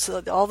 again, it's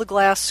all the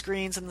glass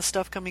screens and the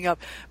stuff coming up,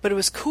 but it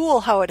was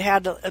cool how it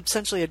had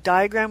essentially a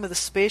diagram of the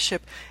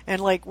spaceship,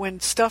 and like when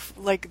stuff,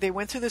 like they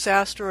went through this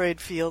asteroid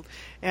field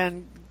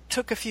and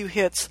took a few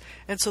hits,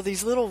 and so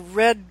these little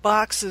red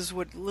boxes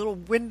little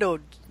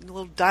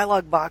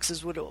dialogue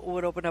boxes would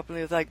open up, and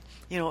it was like,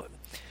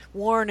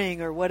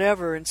 warning or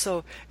whatever, and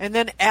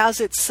then as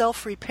it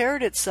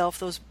self-repaired itself,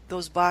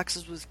 those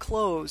boxes would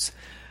close.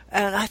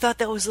 And I thought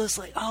that was just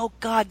like, oh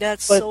God,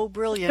 that's so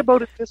brilliant. Think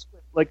about it this way: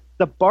 like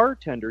the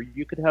bartender,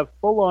 you could have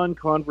full-on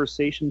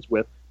conversations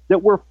with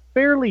that were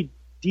fairly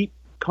deep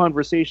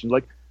conversations.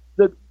 Like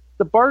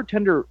the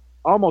bartender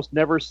almost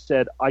never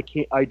said I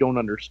don't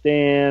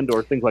understand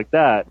or things like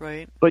that.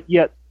 Right. But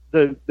yet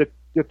the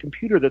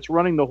computer that's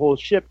running the whole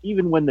ship,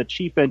 even when the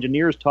chief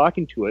engineer is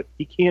talking to it,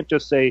 he can't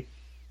just say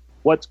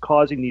what's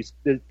causing these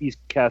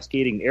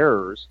cascading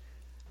errors.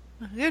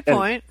 Good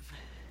point.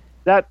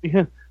 That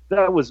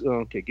was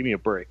okay. Give me a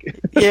break.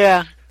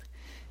 Yeah.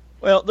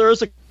 Well,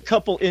 there's a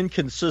couple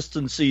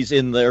inconsistencies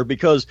in there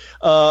because,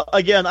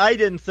 again, I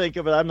didn't think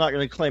of it. I'm not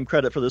going to claim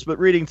credit for this, but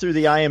reading through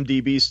the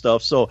IMDb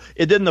stuff, so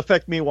it didn't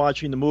affect me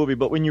watching the movie.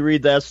 But when you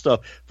read that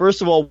stuff,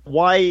 first of all,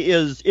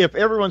 if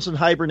everyone's in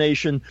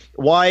hibernation,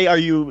 why are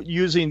you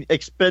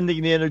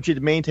expending the energy to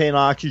maintain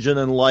oxygen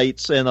and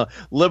lights and a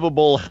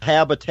livable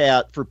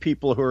habitat for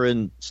people who are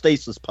in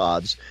stasis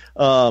pods?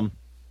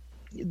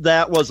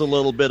 That was a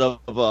little bit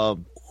of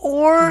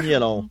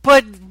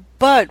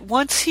But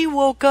once he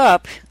woke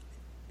up,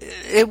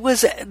 it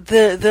was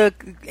the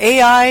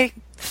AI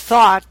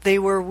thought they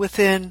were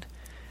within.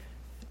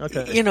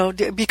 Okay.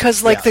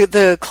 Because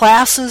the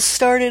classes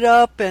started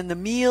up and the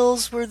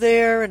meals were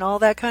there and all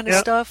that kind of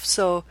stuff.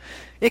 So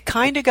it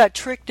kind of got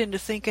tricked into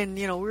thinking,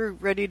 we're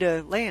ready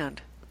to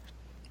land.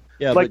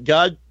 Yeah, but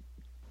God,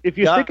 if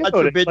you think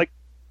about it,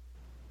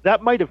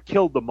 that might have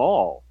killed them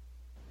all.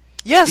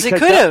 Yes, it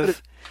could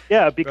have.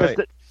 Yeah, because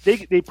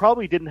they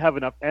probably didn't have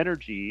enough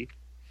energy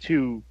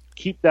to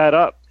keep that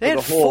up. They had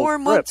the whole 4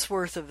 months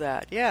worth of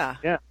that. Yeah.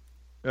 Yeah.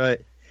 Right.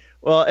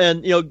 Well,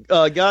 and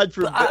God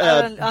forbid.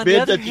 On the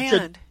other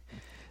hand,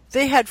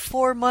 they had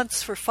 4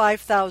 months for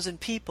 5,000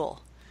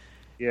 people.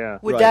 Yeah.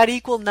 Would that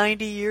equal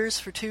 90 years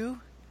for 2?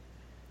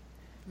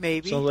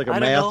 Maybe. Sounds like a I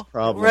don't math know.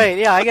 problem. Right,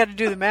 yeah, I got to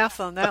do the math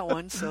on that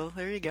one, so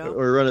there you go.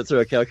 Or run it through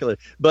a calculator.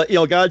 But,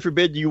 God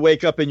forbid you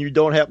wake up and you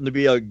don't happen to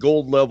be a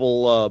gold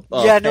level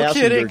no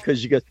passenger kidding.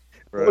 because you get,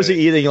 what was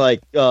he eating,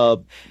 like protein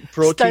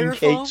Styrofoam?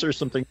 cakes or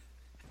something?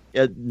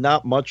 Yeah,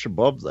 not much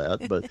above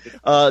that,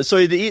 but so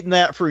he'd eaten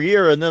that for a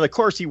year, and then of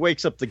course he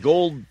wakes up the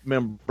gold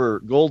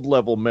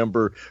level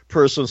member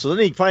person. So then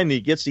he finally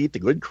gets to eat the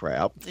good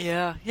crap.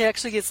 Yeah, he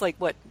actually gets like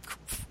what,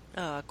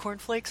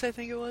 cornflakes, I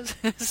think it was.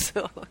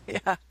 So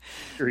yeah,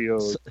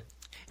 Cheerios.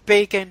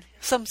 Bacon,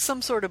 some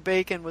sort of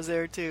bacon was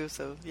there too.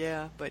 So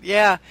yeah, but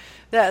yeah,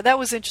 that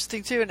was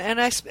interesting too,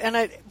 and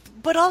I,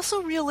 but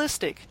also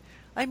realistic.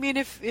 I mean,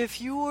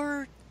 if you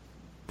were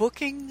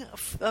booking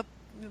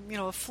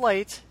a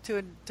flight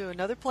to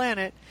another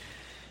planet,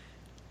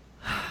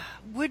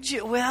 would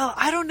you? Well,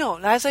 I don't know.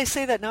 As I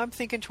say that, now I'm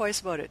thinking twice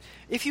about it.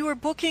 If you were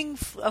booking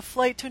a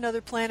flight to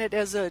another planet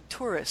as a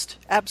tourist,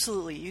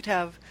 absolutely, you'd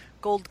have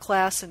gold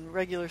class and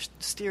regular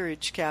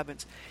steerage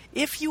cabins.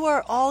 If you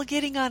are all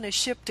getting on a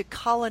ship to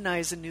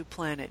colonize a new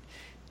planet,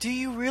 do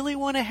you really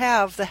want to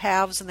have the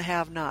haves and the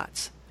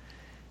have-nots?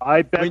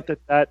 I bet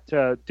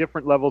that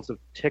different levels of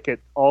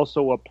ticket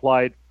also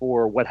applied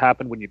for what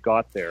happened when you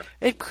got there.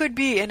 It could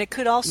be, and it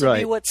could also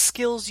be what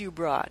skills you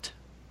brought.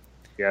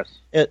 Yes.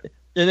 And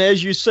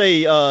as you say,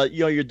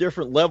 your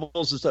different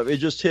levels and stuff, it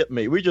just hit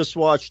me. We just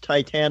watched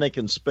Titanic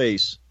in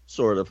space,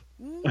 sort of.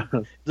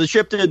 The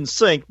ship didn't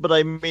sink, but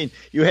I mean,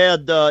 you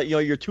had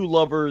your two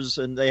lovers,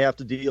 and they have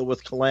to deal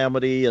with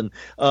calamity, and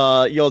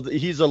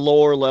he's a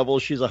lower level,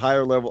 she's a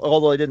higher level.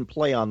 Although I didn't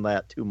play on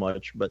that too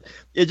much, but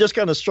it just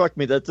kind of struck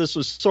me that this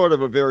was sort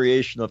of a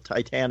variation of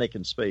Titanic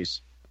in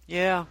space.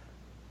 Yeah.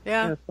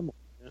 Yeah.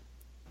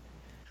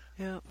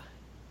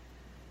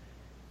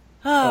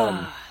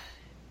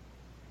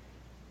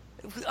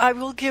 I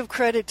will give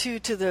credit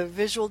to the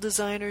visual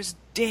designers.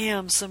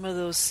 Damn, some of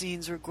those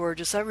scenes were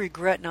gorgeous. I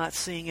regret not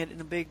seeing it in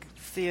a big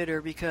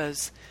theater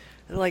because,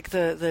 like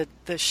the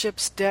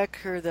ship's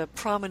deck or the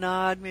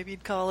promenade, maybe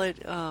you'd call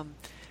it,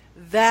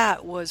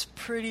 that was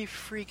pretty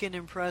freaking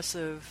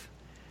impressive,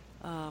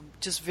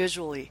 just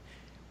visually.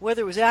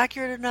 Whether it was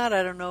accurate or not,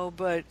 I don't know,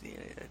 but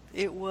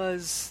it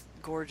was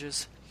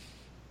gorgeous.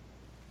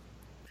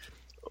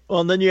 Well,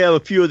 and then you have a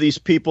few of these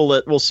people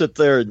that will sit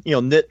there and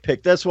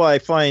nitpick. That's why I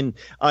find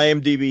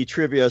IMDb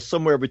trivia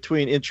somewhere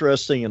between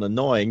interesting and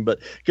annoying. But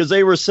because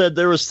there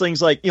was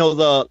things like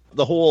the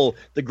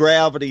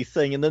gravity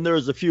thing, and then there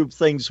was a few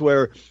things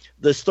where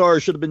the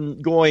stars should have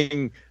been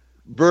going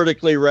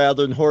vertically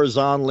rather than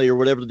horizontally or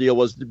whatever the deal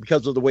was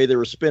because of the way they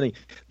were spinning.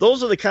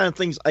 Those are the kind of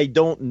things I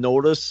don't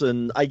notice,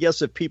 and I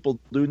guess if people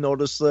do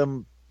notice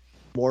them,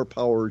 more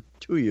power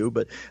to you.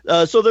 But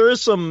so there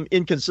is some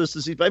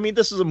inconsistency. I mean,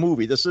 this is a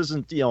movie. This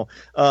isn't,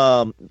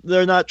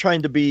 they're not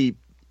trying to be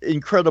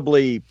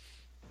incredibly,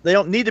 they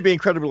don't need to be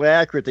incredibly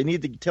accurate. They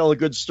need to tell a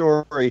good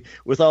story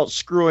without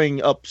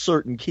screwing up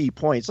certain key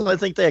points. And I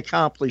think they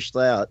accomplished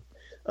that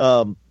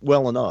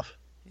well enough.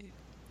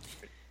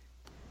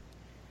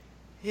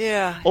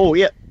 Yeah. Oh,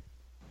 yeah.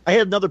 I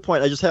had another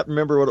point. I just happened to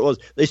remember what it was.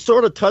 They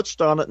sort of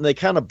touched on it and they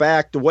kind of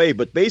backed away,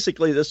 but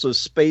basically this was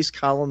space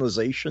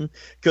colonization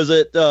because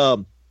it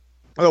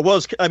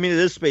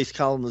is space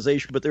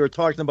colonization, but they were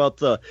talking about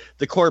the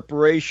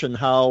corporation,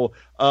 how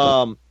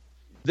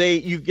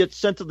you get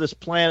sent to this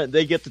planet,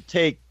 they get to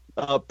take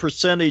a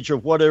percentage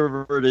of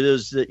whatever it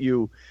is that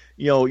you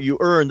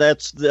earn.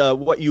 That's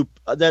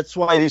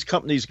why these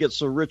companies get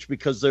so rich,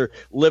 because they're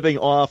living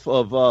off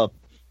of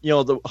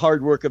the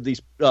hard work of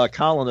these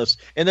colonists.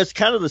 And it's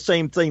kind of the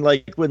same thing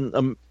like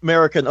when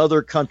America and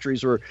other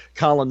countries were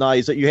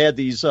colonized, that you had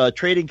these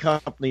trading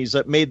companies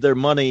that made their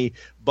money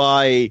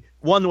by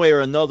one way or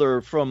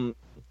another from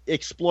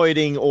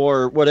exploiting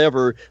or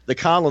whatever the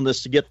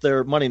colonists to get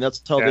their money.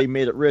 That's how they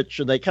made it rich.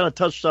 And they kind of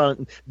touched on it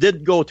and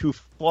did go too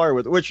far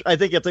with it, which I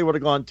think if they would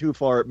have gone too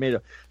far, it may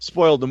have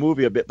spoiled the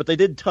movie a bit. But they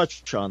did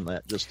touch on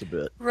that just a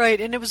bit. Right,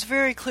 and it was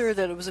very clear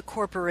that it was a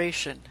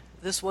corporation.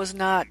 This was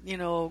not,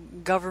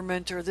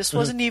 government, or this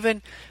wasn't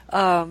even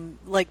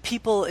like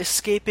people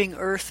escaping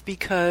Earth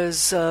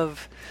because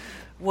of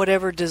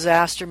whatever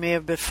disaster may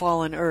have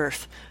befallen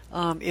Earth.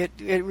 It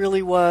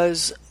really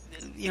was,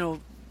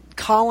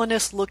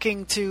 colonists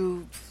looking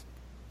to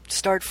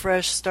start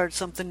fresh, start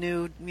something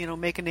new,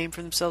 make a name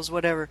for themselves,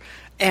 whatever,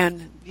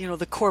 and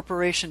the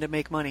corporation to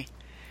make money.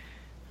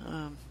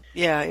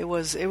 It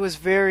was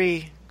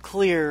very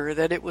clear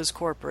that it was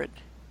corporate.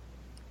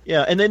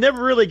 Yeah, and they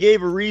never really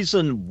gave a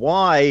reason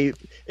why.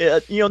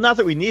 Not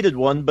that we needed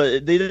one,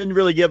 but they didn't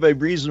really give a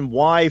reason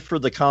why for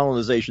the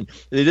colonization.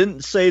 They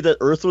didn't say that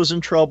Earth was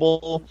in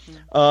trouble.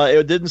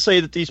 It didn't say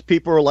that these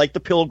people were like the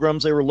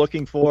Pilgrims. They were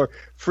looking for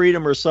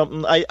freedom or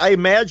something. I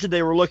imagine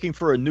they were looking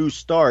for a new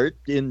start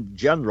in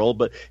general,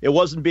 but it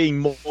wasn't being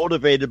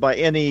motivated by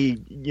any,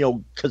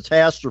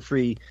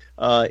 catastrophe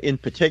in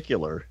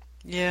particular.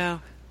 Yeah.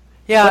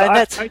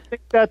 I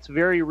think that's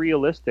very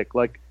realistic.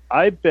 Like,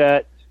 I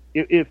bet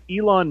if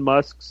Elon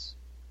Musk's,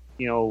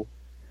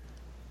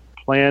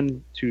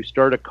 plan to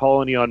start a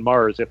colony on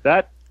Mars, if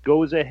that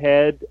goes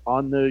ahead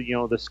on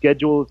the, the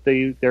schedule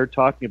that they're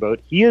talking about,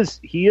 he has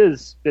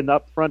been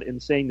upfront in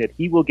saying that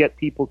he will get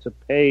people to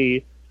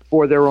pay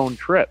for their own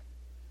trip,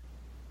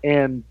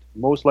 and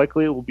most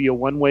likely it will be a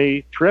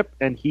one-way trip.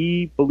 And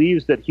he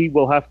believes that he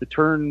will have to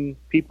turn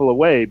people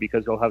away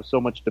because they'll have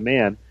so much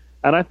demand.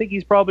 And I think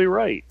he's probably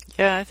right.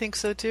 Yeah, I think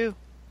so too.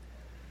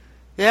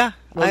 Yeah,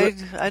 well,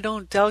 I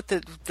don't doubt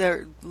that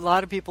a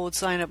lot of people would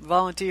sign up,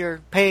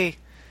 volunteer, pay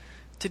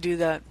to do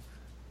that.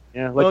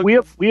 Yeah, like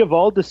we have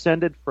all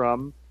descended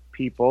from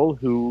people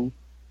who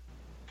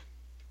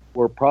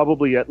were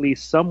probably at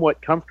least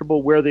somewhat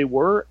comfortable where they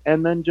were,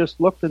 and then just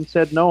looked and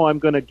said, "No, I'm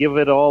going to give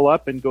it all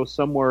up and go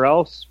somewhere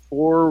else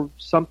for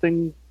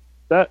something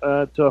that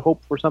to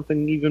hope for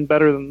something even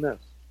better than this."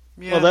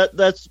 Yeah. Well,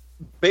 that's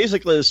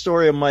basically the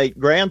story of my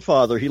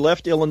grandfather. He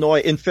left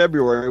Illinois in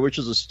February, which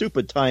is a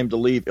stupid time to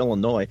leave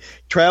Illinois,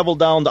 traveled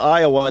down to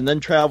Iowa, and then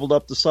traveled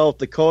up to South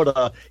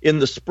Dakota in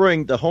the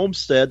spring to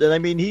Homestead. And I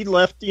mean, he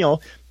left, there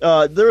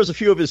was a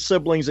few of his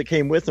siblings that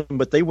came with him,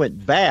 but they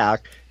went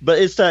back. But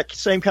it's that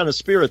same kind of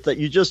spirit that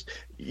you just,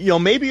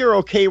 maybe you're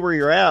okay where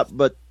you're at,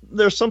 but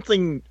there's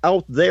something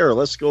out there.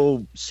 Let's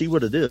go see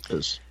what it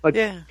is.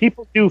 Like,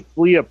 people do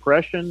flee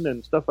oppression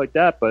and stuff like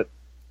that, but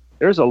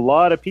there's a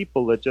lot of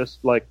people that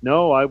just like,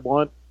 no, I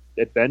want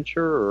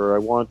adventure or I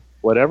want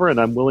whatever, and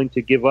I'm willing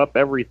to give up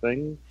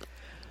everything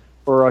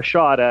for a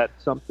shot at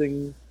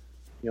something,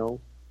 a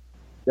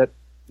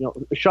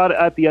shot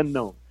at the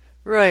unknown.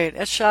 Right,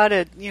 a shot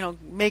at,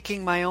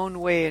 making my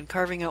own way and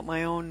carving out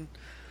my own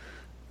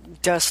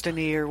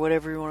destiny or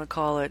whatever you want to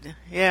call it.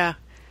 Yeah.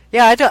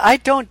 Yeah, I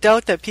don't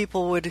doubt that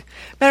people would.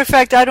 Matter of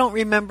fact, I don't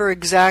remember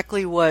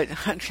exactly what.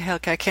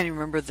 Heck, I can't even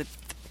remember the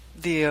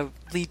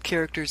lead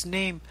character's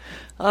name,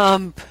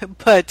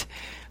 but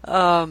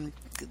what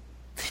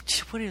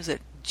is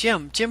it?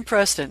 Jim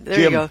Preston. There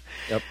you go.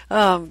 Yep.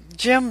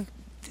 Jim.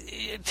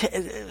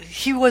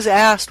 He was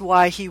asked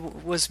why he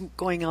was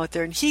going out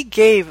there, and he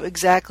gave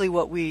exactly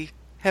what we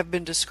have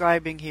been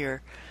describing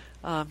here.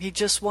 He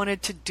just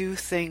wanted to do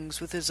things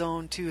with his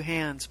own two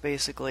hands,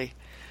 basically,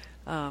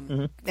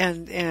 and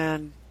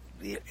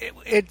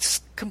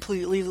it's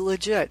completely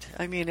legit.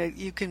 I mean,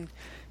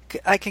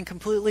 I can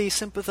completely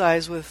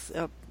sympathize with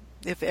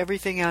if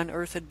everything on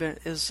Earth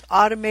is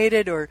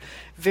automated or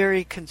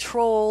very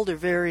controlled or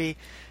very,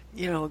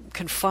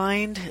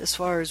 confined as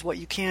far as what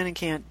you can and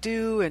can't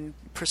do and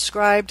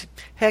prescribed.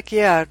 Heck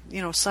yeah,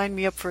 sign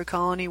me up for a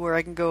colony where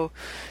I can go,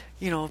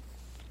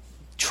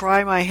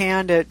 try my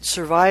hand at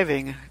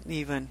surviving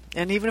even.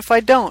 And even if I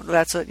don't,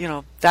 that's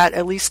that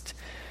at least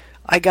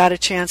I got a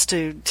chance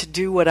to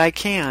do what I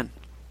can.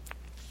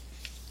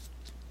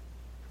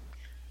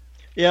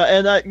 Yeah,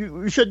 and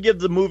you should give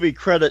the movie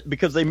credit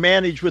because they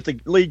managed, with the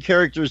lead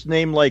character's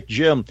name like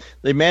Jim,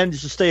 they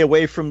managed to stay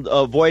away from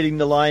avoiding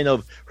the line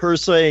of her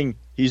saying,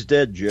 "He's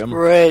dead, Jim."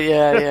 Right,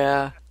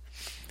 yeah.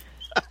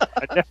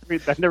 I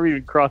never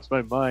even crossed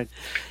my mind.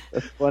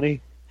 That's funny.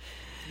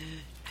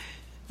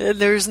 And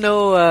there's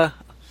no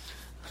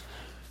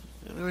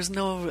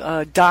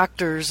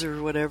doctors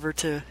or whatever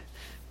to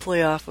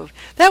play off of.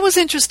 That was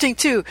interesting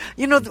too.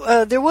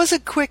 There was a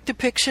quick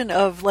depiction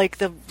of like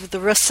the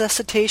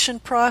resuscitation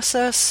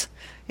process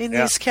in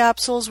these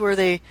capsules where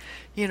they,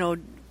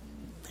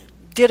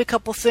 did a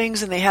couple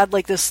things, and they had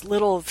like this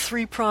little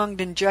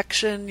 3-pronged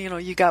injection.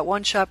 You got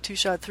 1 shot, 2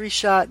 shot, 3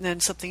 shot, and then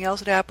something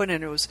else would happen,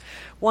 and it was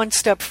 1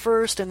 step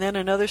first, and then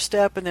another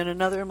step, and then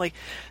another. I'm like,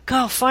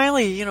 God,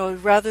 finally,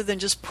 rather than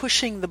just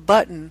pushing the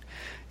button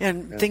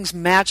and things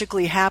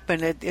magically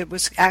happen, it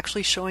was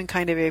actually showing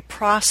kind of a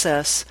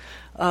process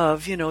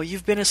of,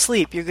 you've been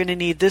asleep. You're going to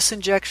need this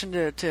injection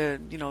to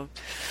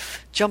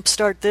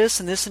jumpstart this,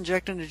 and this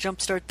injection to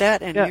jumpstart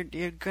that, and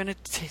you're going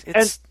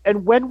to.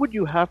 And when would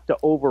you have to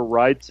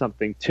override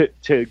something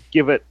to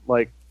give it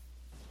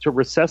to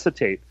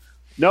resuscitate?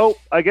 No,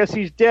 I guess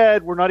he's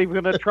dead. We're not even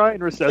going to try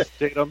and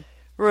resuscitate him.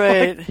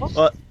 Right.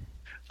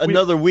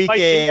 Another weak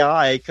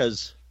AI,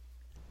 because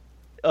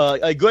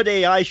a good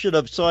AI should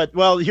have thought,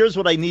 well, here's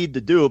what I need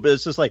to do, but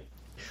it's just like,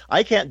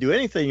 I can't do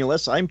anything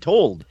unless I'm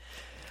told.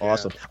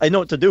 Awesome. I know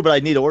what to do, but I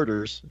need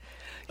orders.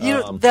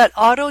 That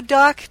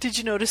AutoDoc, did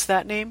you notice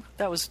that name?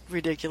 That was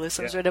ridiculous.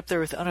 I was right up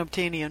there with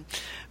Unobtainium.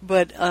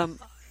 But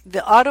the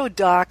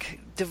AutoDoc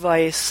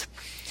device,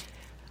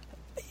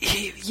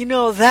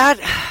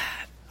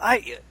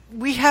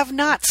 we have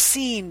not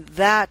seen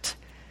that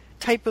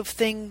type of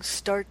thing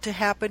start to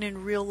happen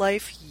in real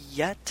life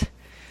yet.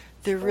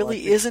 There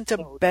really isn't a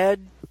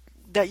bed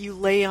that you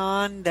lay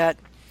on that...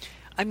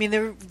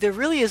 there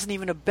really isn't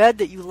even a bed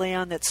that you lay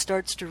on that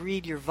starts to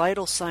read your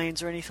vital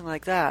signs or anything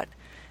like that.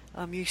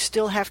 You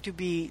still have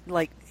to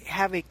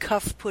have a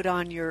cuff put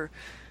on your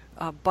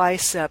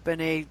bicep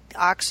and a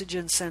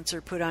oxygen sensor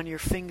put on your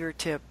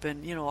fingertip,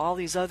 and all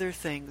these other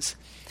things.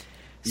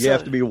 You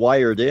have to be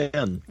wired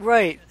in.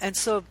 Right, and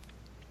so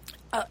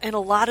in a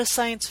lot of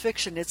science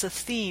fiction, it's a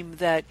theme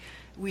that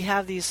we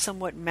have these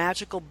somewhat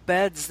magical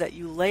beds that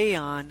you lay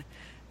on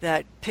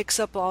that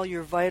picks up all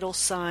your vital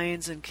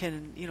signs and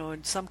can,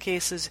 in some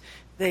cases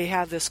they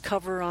have this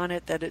cover on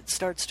it that it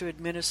starts to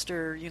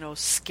administer,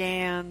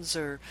 scans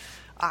or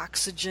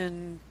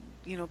oxygen,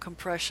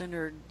 compression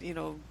or,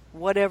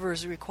 whatever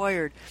is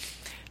required.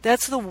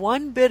 That's the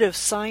one bit of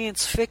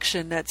science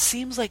fiction that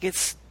seems like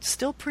it's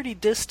still pretty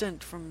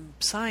distant from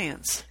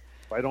science.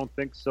 I don't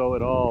think so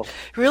at all.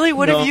 Really?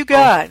 What have you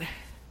got?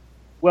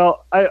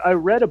 Well, I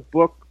read a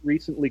book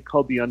recently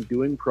called The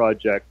Undoing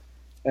Project,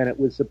 and it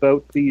was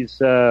about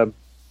these.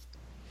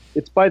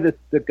 It's by the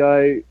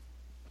guy,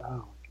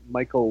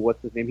 Michael.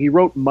 What's his name? He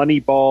wrote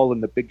Moneyball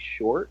and The Big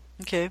Short.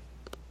 Okay.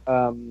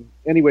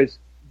 Anyways,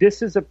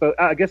 this is about.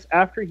 I guess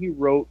after he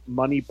wrote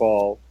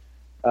Moneyball,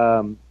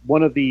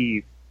 one of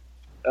the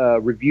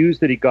reviews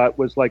that he got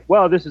was like,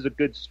 "Wow, this is a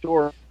good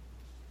story,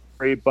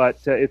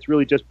 but it's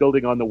really just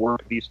building on the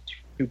work of these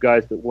two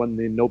guys that won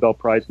the Nobel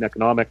Prize in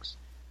economics."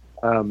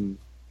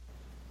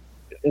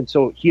 And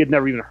so he had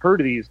never even heard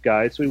of these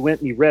guys. So he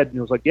went and he read, and he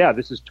was like, yeah,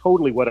 this is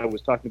totally what I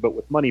was talking about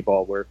with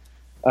Moneyball.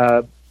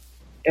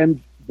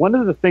 And one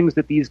of the things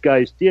that these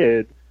guys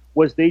did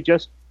was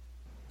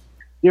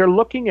they're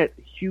looking at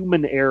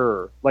human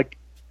error, like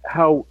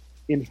how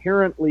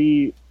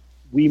inherently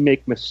we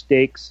make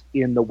mistakes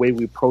in the way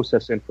we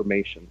process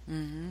information.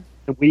 Mm-hmm.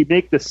 And we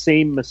make the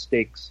same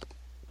mistakes.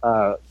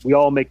 We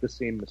all make the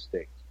same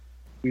mistakes.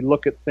 We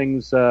look at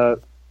things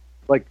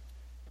like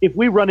if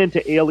we run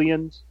into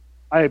aliens,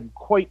 I'm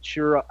quite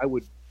sure I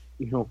would,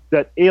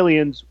 that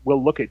aliens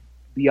will look at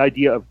the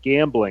idea of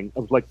gambling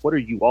of like, what are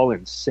you all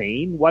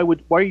insane? Why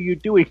are you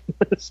doing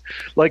this?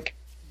 Like,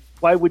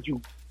 why would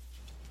you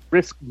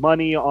risk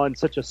money on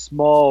such a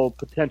small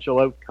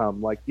potential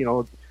outcome? Like,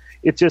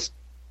 it's just,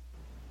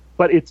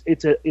 but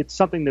it's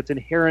something that's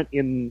inherent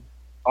in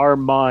our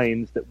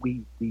minds that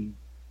we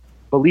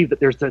believe that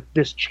there's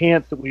this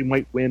chance that we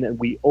might win, and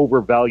we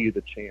overvalue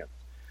the chance.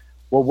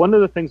 Well, one of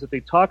the things that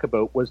they talk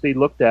about was they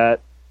looked at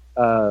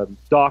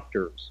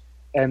doctors,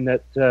 and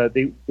that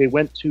they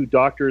went to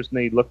doctors and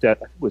they looked at,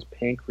 I think it was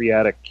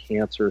pancreatic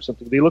cancer or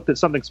something. They looked at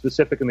something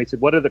specific and they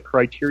said, what are the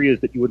criteria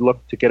that you would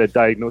look to get a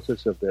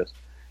diagnosis of this?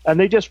 And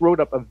they just wrote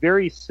up a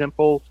very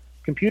simple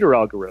computer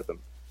algorithm.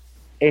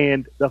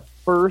 And the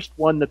first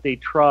one that they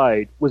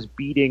tried was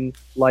beating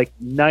like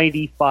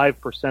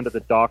 95% of the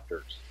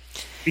doctors,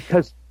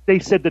 because they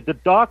said that the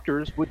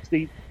doctors would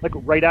say, like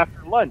right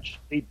after lunch,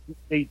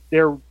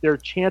 their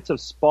chance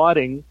of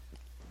spotting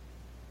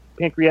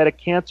pancreatic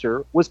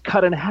cancer was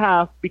cut in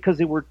half because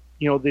they were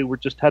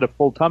just had a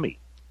full tummy,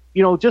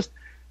 just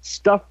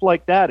stuff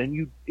like that.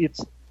 And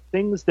it's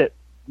things that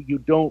you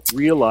don't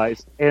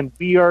realize. And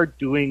you're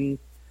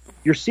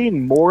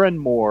seeing more and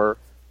more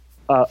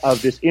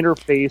of this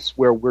interface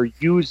where we're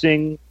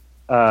using,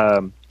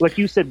 like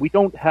you said, we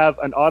don't have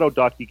an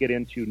AutoDoc you get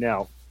into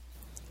now,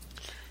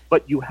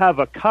 but you have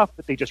a cuff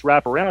that they just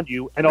wrap around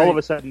you, and all of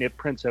a sudden it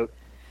prints out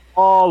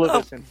all of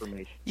this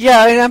information.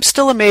 Yeah, and I'm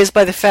still amazed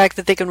by the fact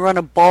that they can run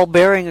a ball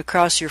bearing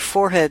across your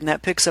forehead and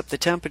that picks up the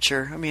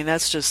temperature. I mean,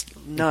 that's just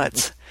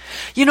nuts.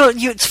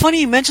 It's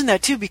funny you mentioned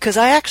that too, because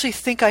I actually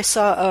think I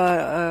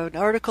saw an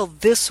article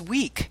this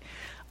week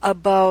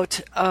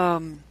about,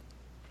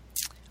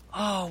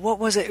 what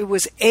was it? It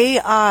was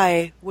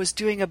AI was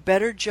doing a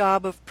better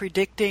job of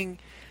predicting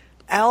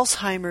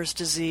Alzheimer's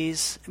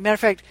disease, matter of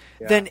fact,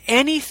 than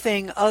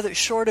anything other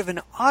short of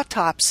an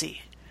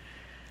autopsy.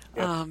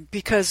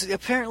 Because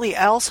apparently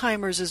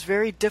Alzheimer's is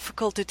very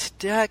difficult to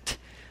detect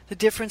the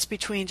difference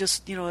between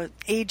just,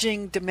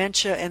 aging,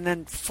 dementia, and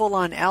then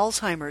full-on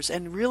Alzheimer's.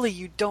 And really,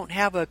 you don't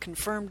have a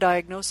confirmed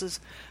diagnosis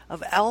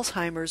of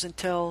Alzheimer's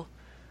until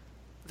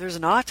there's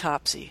an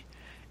autopsy.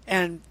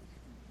 And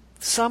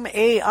some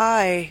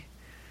AI,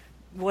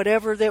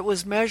 whatever that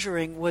was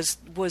measuring, was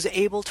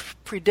able to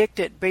predict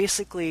it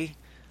basically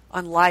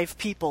on live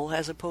people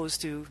as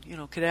opposed to,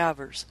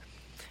 cadavers.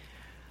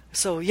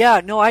 So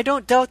yeah, no, I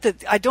don't doubt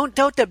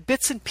that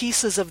bits and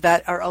pieces of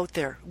that are out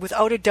there,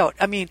 without a doubt.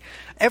 I mean,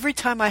 every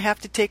time I have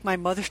to take my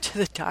mother to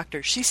the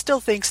doctor, she still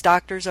thinks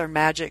doctors are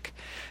magic.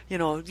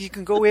 You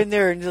can go in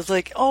there and it's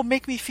like, oh,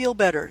 make me feel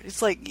better.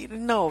 It's like,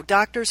 no,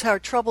 doctors are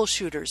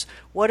troubleshooters.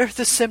 What are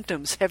the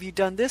symptoms? Have you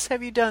done this?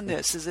 Have you done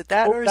this? Is it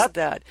that or is it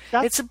that?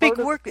 It's a big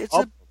work. It's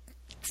a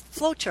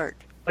flowchart.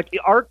 Like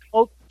our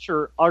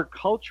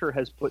culture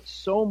has put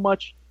so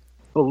much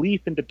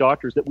belief into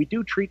doctors that we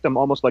do treat them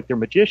almost like they're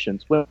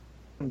magicians, when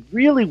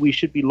really we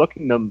should be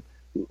looking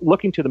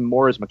to them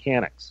more as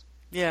mechanics.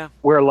 Yeah.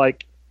 Where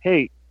like,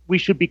 hey, we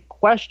should be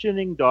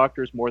questioning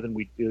doctors more than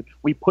we do.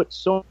 We put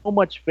so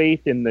much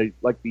faith in these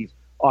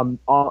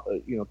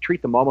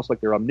treat them almost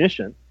like they're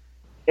omniscient,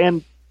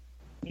 and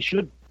we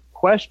should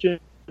question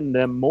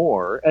them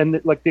more. And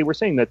like they were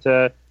saying that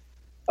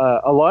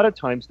a lot of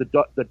times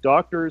the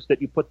doctors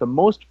that you put the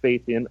most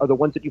faith in are the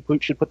ones that you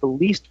should put the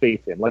least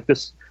faith in. Like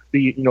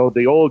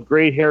the old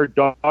gray-haired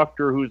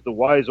doctor who's the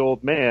wise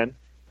old man,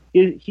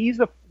 he's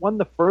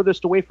the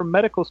furthest away from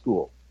medical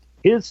school.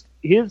 His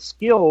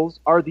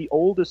skills are the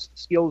oldest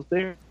skills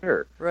there.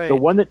 Right. The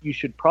one that you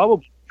should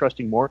probably be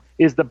trusting more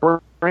is the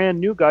brand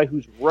new guy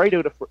who's right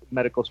out of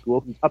medical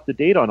school, who's up to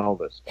date on all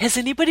this. Has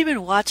anybody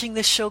been watching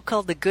this show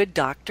called The Good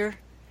Doctor?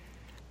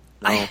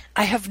 No.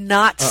 I have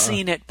not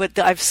seen it, but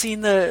I've seen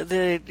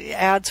the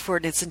ads for it,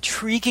 and it's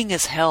intriguing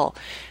as hell.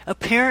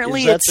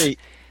 Apparently, it's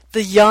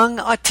the young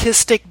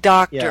autistic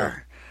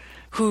doctor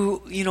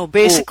who,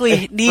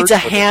 basically needs a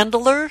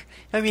handler.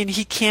 I mean,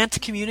 he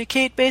can't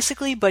communicate,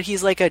 basically, but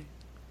he's like a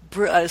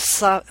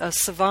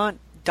savant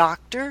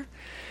doctor.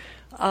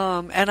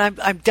 And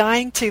I'm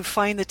dying to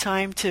find the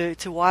time to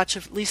watch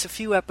at least a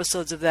few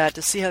episodes of that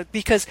to see how,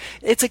 because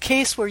it's a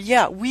case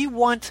where, we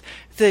want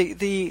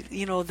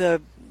the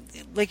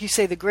like you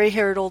say, the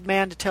gray-haired old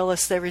man to tell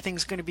us that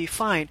everything's going to be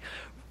fine,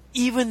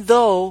 even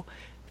though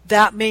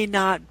that may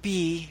not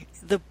be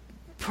the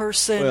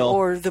person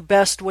or the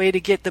best way to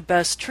get the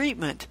best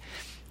treatment.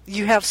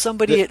 You have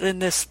somebody in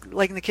this,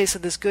 like in the case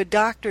of this good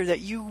doctor, that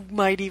you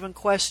might even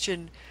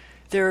question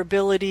their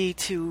ability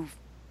to,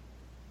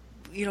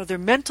 their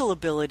mental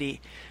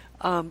ability,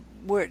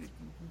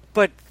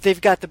 but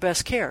they've got the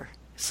best care.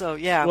 So,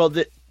 yeah. Well,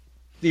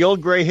 the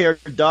old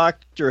gray-haired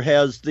doctor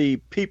has the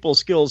people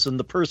skills and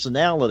the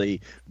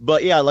personality.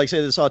 But, like I say,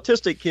 this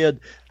autistic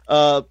kid,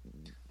 my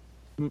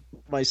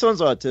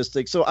son's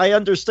autistic, so I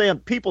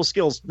understand people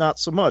skills not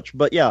so much.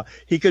 But,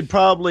 he could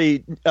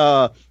probably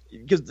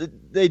because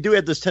they do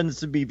have this tendency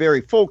to be very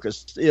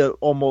focused,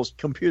 almost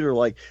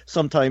computer-like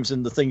sometimes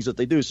in the things that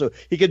they do. So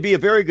he could be a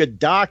very good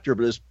doctor,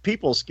 but his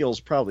people skills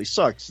probably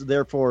sucks.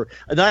 Therefore,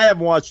 and I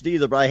haven't watched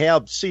either, but I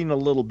have seen a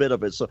little bit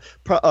of it. So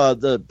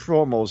the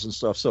promos and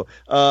stuff. So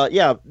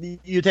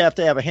you'd have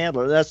to have a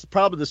handler. That's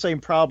probably the same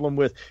problem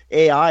with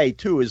AI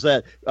too. Is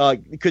that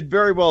it could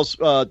very well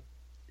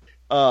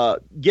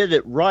get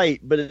it right,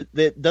 but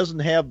it doesn't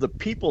have the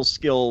people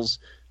skills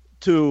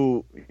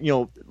to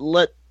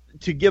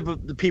to give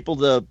the people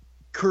the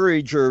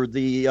courage or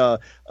the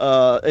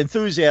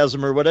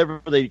enthusiasm or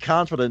whatever, the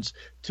confidence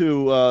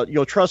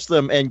to trust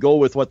them and go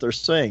with what they're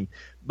saying.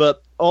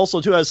 But also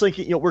too, I was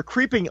thinking, we're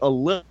creeping a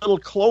little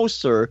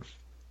closer,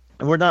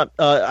 and we're not.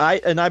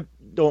 I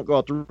don't go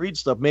out to read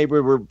stuff. Maybe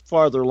we're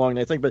farther along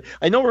than I think, but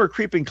I know we're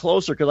creeping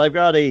closer because I've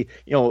got a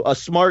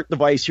smart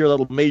device here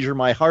that'll measure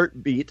my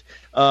heartbeat.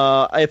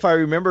 If I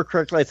remember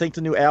correctly, I think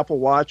the new Apple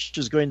Watch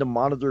is going to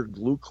monitor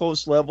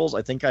glucose levels.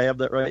 I think I have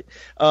that right.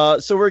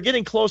 So we're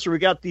getting closer. We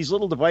got these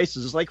little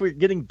devices. It's like we're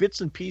getting bits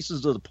and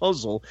pieces of the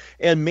puzzle,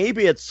 and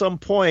maybe at some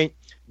point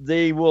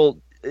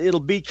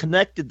it'll be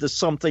connected to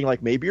something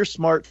like maybe your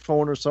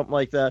smartphone or something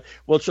like that.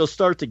 Well, she'll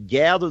start to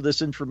gather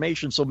this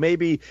information. So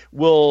maybe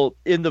we'll,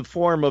 in the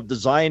form of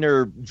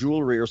designer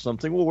jewelry or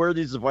something, we'll wear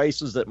these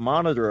devices that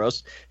monitor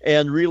us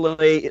and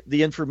relay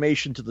the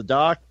information to the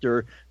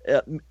doctor.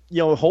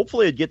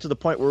 Hopefully it'd get to the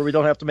point where we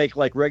don't have to make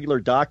like regular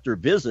doctor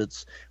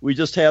visits. We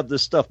just have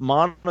this stuff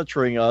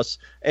monitoring us,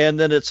 and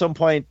then at some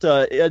point,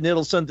 and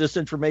it'll send this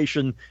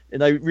information.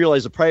 And I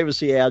realize the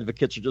privacy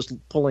advocates are just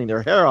pulling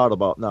their hair out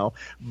about now,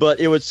 but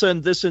it would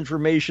send this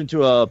information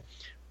to a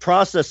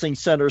processing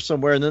center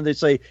somewhere, and then they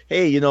say,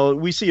 hey,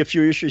 we see a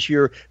few issues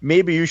here.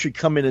 Maybe you should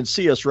come in and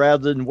see us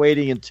rather than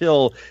waiting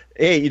until,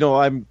 hey,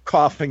 I'm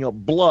coughing up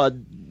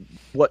blood.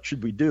 What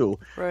should we do?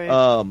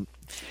 Right.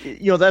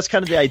 That's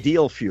kind of the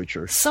ideal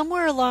future.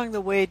 Somewhere along the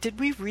way, did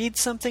we read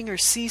something or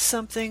see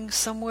something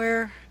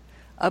somewhere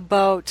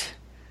about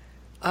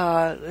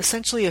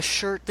essentially a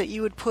shirt that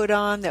you would put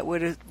on that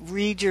would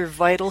read your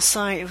vital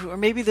sign, or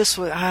maybe this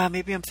was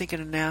maybe I'm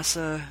thinking of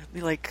NASA,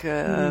 like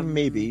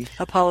maybe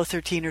Apollo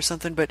 13 or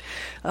something. But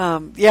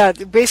yeah,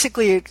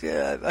 basically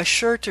a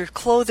shirt or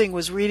clothing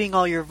was reading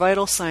all your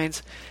vital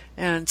signs,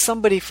 and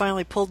somebody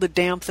finally pulled the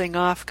damn thing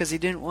off because he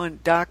didn't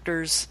want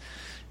doctors,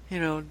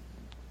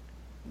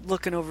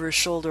 looking over his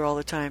shoulder all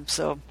the time.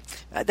 So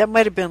that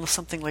might have been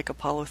something like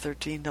Apollo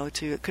 13, though.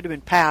 Too, it could have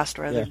been past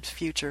rather than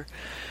future.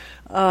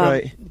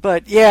 Right.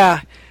 But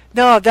yeah,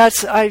 no,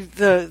 that's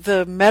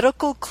the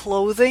medical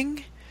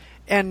clothing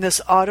and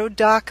this auto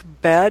dock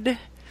bed.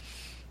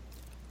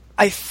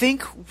 I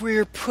think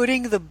we're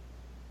putting the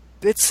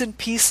bits and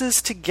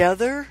pieces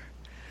together,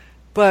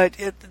 but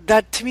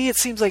that to me it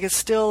seems like it's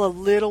still a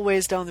little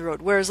ways down the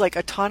road. Whereas like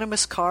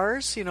autonomous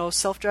cars,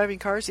 self-driving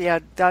cars, yeah,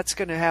 that's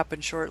going to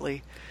happen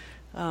shortly.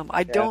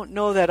 I don't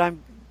know that in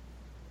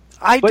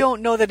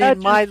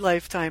my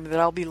lifetime that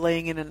I'll be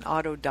laying in an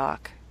auto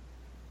dock.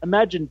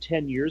 Imagine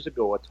 10 years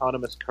ago,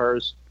 autonomous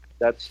cars,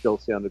 that still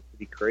sounded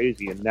pretty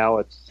crazy, and now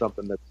it's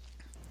something that's,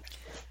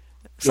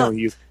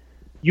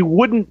 you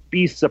wouldn't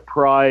be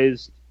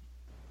surprised,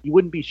 you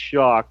wouldn't be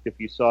shocked if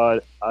you saw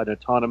an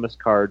autonomous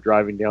car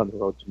driving down the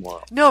road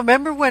tomorrow. No,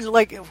 remember when,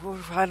 I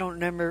don't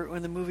remember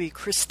when the movie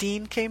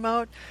Christine came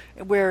out,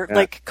 where,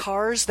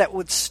 cars that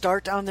would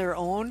start on their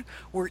own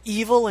were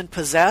evil and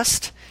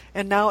possessed,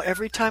 and now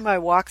every time I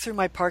walk through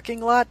my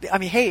parking lot,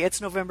 hey,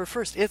 it's November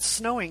 1st, it's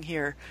snowing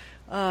here.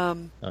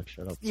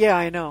 Shut up. Yeah,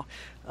 I know.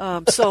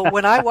 So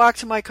when I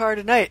walked to my car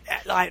tonight,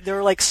 there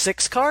were like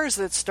 6 cars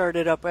that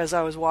started up as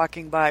I was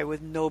walking by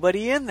with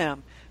nobody in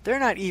them. They're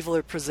not evil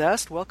or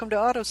possessed. Welcome to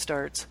Auto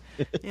Starts.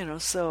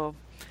 So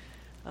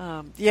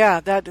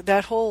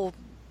that whole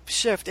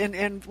shift.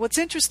 And what's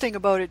interesting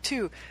about it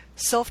too,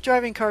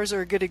 self-driving cars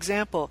are a good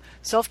example.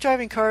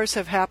 Self-driving cars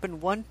have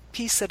happened one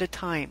piece at a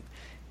time.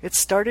 It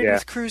started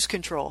with cruise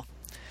control.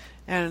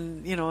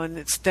 And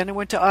then it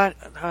went to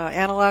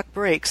analog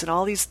brakes and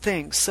all these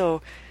things.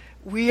 So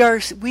we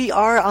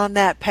are on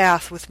that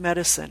path with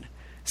medicine.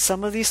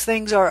 Some of these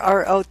things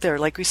are out there,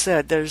 like we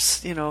said.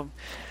 There's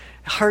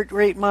heart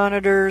rate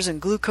monitors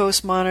and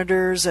glucose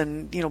monitors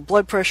and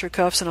blood pressure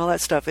cuffs and all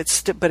that stuff.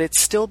 But it's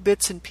still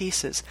bits and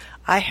pieces.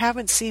 I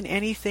haven't seen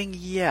anything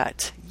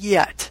yet.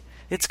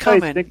 It's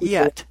coming. I think we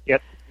yet.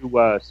 Get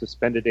to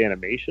suspended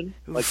animation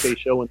like they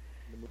show in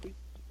the movie.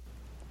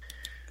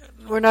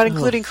 We're not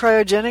including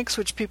cryogenics,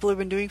 which people have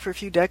been doing for a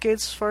few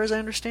decades, as far as I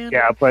understand.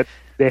 Yeah, but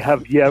they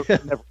have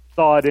never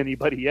thawed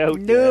anybody out.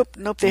 Nope,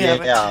 they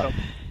haven't. So,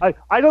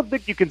 I don't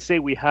think you can say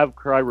we have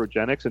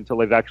cryogenics until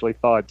they've actually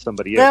thawed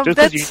somebody out. Just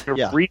because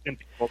you're freezing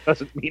people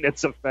doesn't mean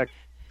it's effective.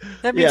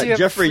 That means you have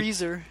a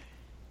freezer.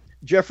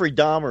 Jeffrey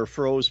Dahmer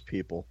froze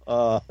people.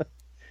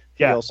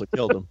 He also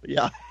killed them.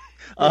 Yeah.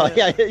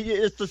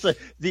 It's just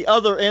the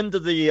other end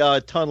of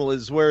the tunnel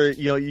is where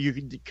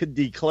you could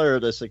declare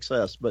it a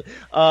success. But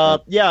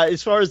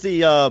as far as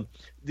the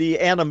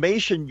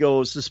animation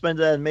goes,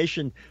 suspended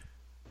animation.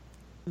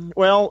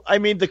 Well,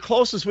 the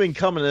closest we can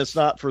come, and it's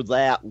not for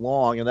that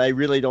long, and I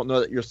really don't know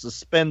that you're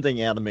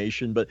suspending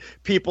animation, but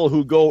people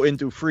who go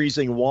into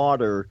freezing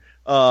water,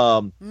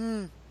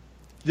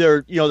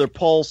 their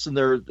pulse and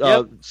their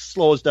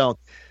slows down.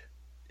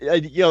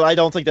 I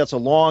don't think that's a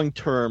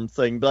long-term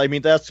thing, but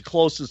that's the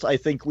closest I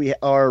think we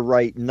are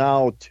right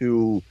now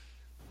to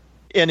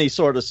any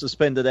sort of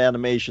suspended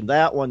animation.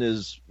 That one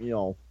is, I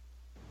don't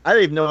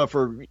even know if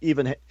we're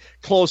even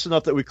close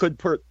enough that we could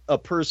put a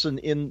person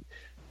in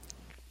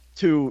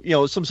to,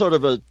 some sort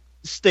of a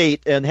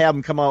state and have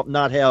them come out and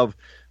not have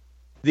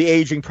the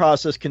aging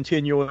process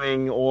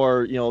continuing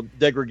or,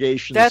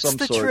 degradation of some sort.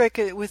 That's the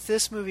trick with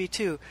this movie,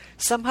 too.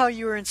 Somehow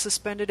you were in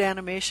suspended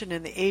animation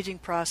and the aging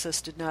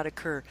process did not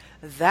occur.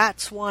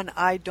 That's one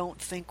I don't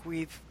think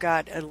we've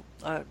got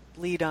a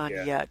lead on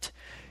yet.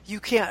 You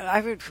can't... I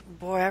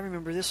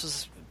remember this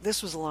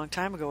was a long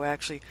time ago,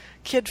 actually.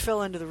 Kid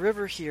fell into the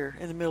river here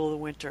in the middle of the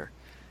winter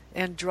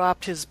and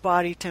dropped his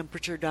body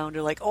temperature down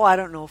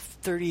to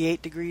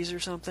 38 degrees or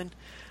something.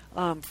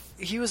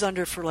 He was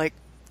under for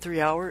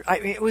 3 hours.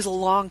 It was a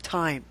long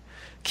time.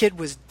 Kid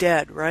was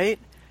dead, right?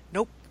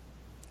 Nope.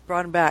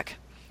 Brought him back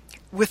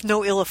with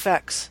no ill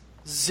effects.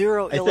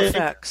 Zero ill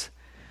effects.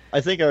 I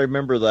think I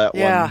remember that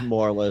one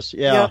more or less.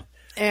 Yeah. Yep.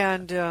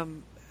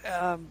 And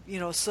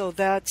so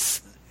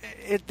that's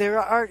it. There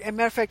are, as a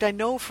matter of fact, I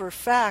know for a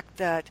fact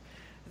that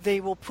they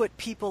will put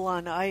people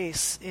on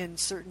ice in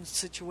certain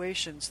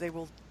situations. They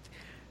will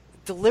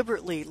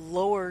deliberately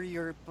lower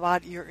your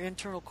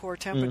internal core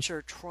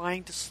temperature,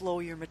 trying to slow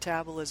your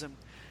metabolism.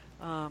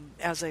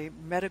 As a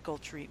medical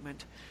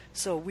treatment.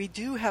 So we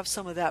do have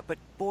some of that, but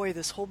boy,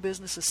 this whole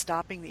business is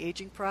stopping the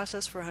aging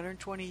process for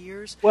 120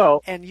 years,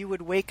 and you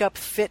would wake up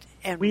fit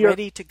and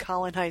ready to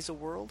colonize a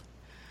world?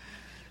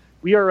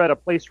 We are at a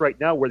place right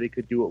now where they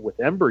could do it with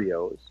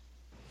embryos.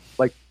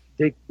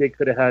 They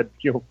could have had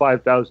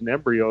 5,000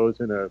 embryos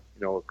in a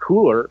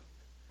cooler,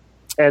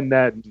 and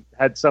then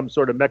had some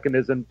sort of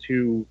mechanism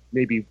to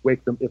maybe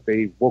wake them, if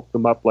they woke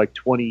them up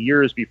 20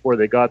 years before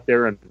they got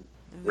there, and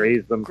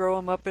raise them, grow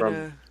them up in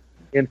a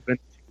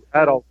infant to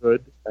that all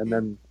good, and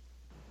then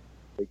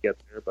they get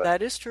there. But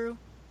That is true.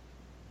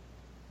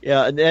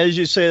 Yeah, and as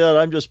you say that,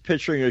 I'm just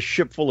picturing a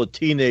ship full of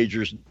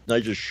teenagers, and I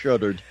just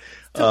shuddered.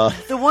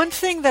 The one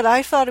thing that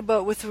I thought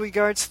about with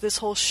regards to this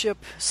whole ship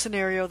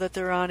scenario that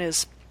they're on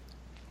is,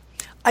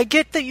 I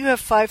get that you have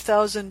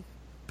 5,000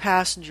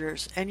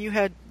 passengers and you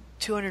had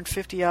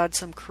 250 odd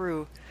some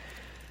crew,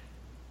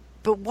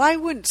 but why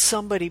wouldn't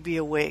somebody be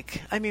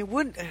awake? I mean,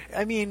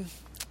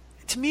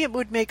 to me it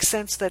would make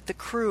sense that the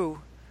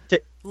crew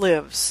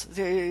lives.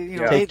 They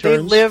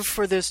live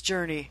for this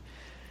journey.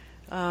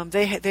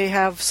 They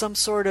have some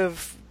sort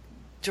of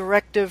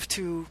directive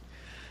to,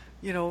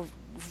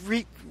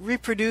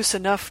 reproduce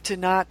enough to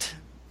not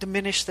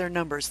diminish their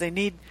numbers. They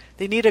need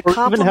a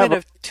complement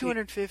of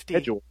 250.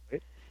 Schedule,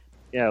 right?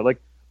 Yeah,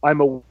 like I'm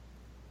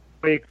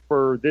awake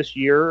for this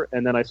year,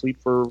 and then I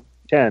sleep for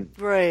 10.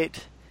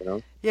 Right.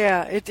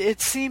 Yeah,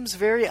 it seems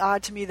very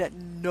odd to me that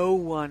no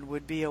one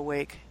would be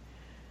awake.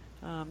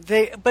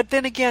 But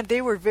then again,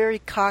 they were very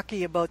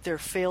cocky about their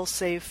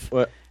fail-safe.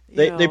 Well,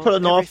 they put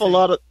an awful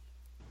lot of.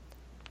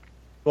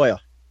 Oh yeah.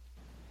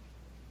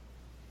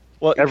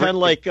 Well, kind of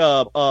like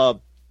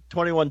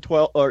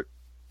 2112 or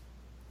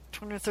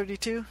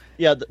 2132.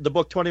 Yeah, the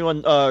book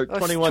 2112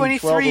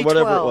 or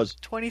whatever it was.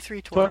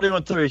 2312.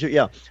 2132.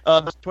 Yeah,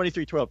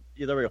 2312.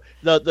 Yeah, there we go.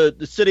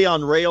 The city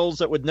on rails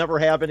that would never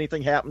have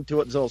anything happen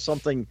to it until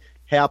something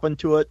happened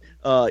to it.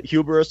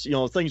 Hubris.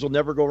 Things will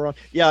never go wrong.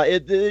 Yeah,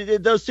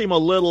 it does seem a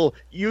little.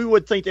 You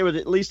would think they would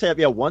at least have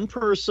one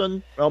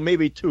person, well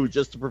maybe two,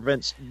 just to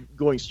prevent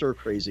going stir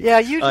crazy. Yeah,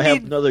 you'd have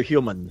need another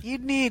human.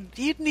 You'd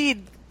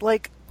need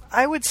like.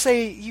 I would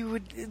say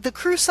the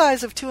crew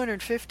size of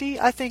 250,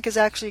 I think, is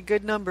actually a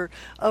good number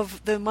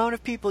of the amount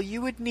of people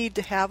you would need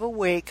to have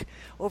awake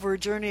over a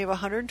journey of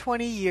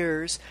 120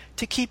 years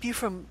to keep you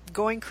from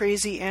going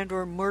crazy and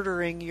or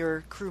murdering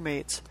your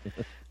crewmates.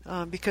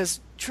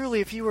 Because truly,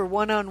 if you were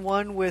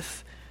one-on-one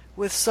with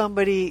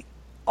somebody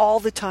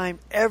all the time,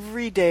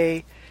 every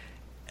day,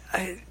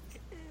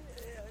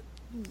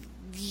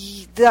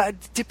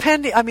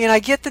 depending, I mean, I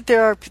get that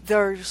there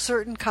are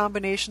certain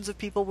combinations of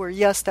people where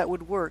yes, that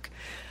would work.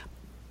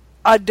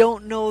 I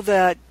don't know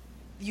that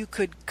you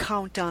could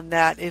count on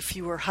that if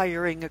you were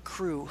hiring a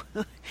crew.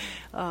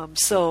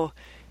 So,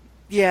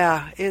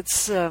 yeah, it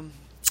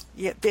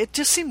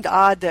just seemed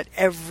odd that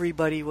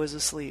everybody was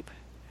asleep.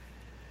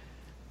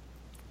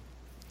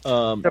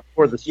 Except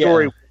for the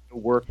story wouldn't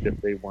have worked if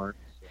they weren't.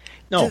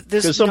 No,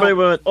 because somebody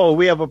went,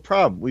 we have a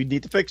problem. We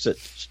need to fix it.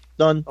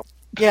 Done.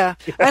 Yeah,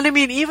 and I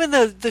mean, even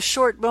the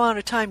short amount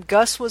of time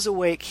Gus was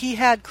awake, he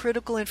had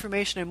critical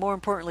information and, more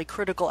importantly,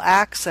 critical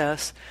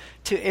access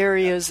to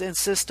areas and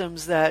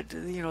systems that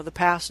the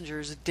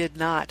passengers did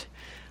not.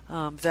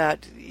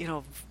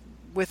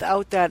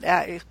 Without that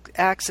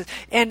access,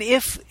 and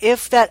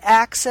if that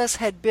access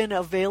had been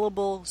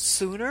available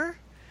sooner,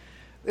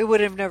 it would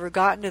have never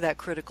gotten to that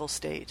critical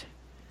state.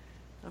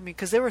 I mean,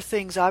 because there were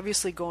things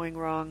obviously going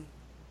wrong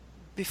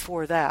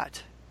before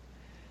that.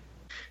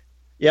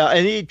 Yeah,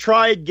 and he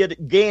tried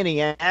gaining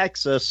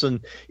access, and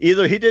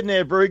either he didn't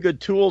have very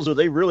good tools, or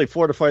they really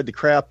fortified the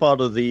crap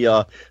out of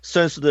the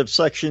sensitive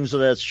sections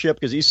of that ship,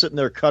 because he's sitting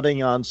there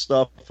cutting on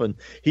stuff, and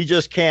he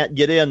just can't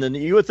get in. And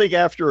you would think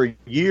after a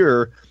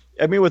year,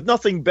 I mean, with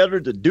nothing better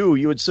to do,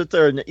 you would sit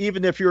there, and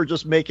even if you were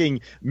just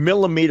making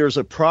millimeters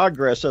of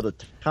progress at a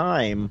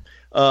time,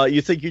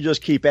 you think you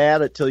just keep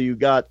at it till you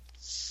got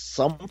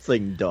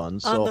something done.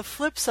 So. On the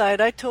flip side,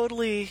 I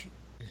totally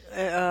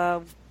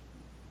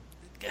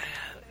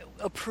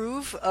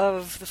approve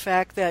of the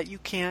fact that you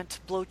can't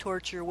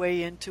blowtorch your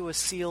way into a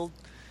sealed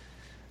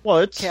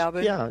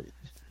cabin. Yeah,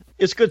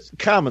 it's good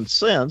common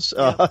sense.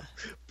 Yeah.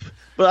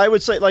 But I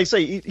would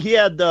say, he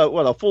had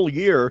a full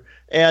year,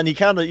 and he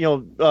kind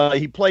of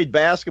he played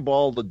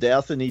basketball to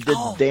death, and he did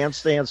Dance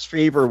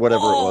Fever,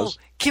 whatever it was.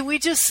 Can we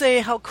just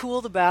say how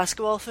cool the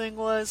basketball thing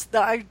was?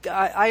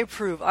 I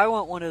approve. I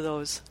want one of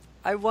those.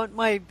 I want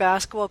my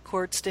basketball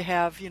courts to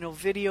have,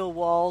 video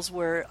walls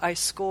where I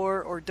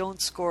score or don't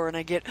score, and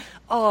I get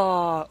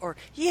or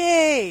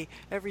yay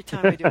every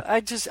time I do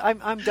it.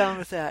 I'm down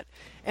with that.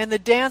 And the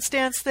dance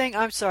thing,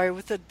 I'm sorry,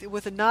 with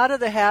a nod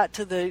of the hat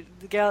to the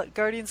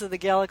Guardians of the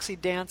Galaxy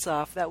dance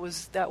off. That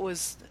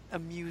was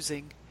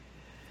amusing.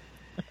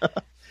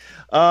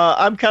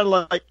 I'm kind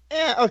of like,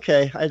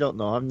 okay, I don't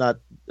know. I'm not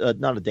a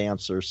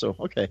dancer, so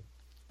okay.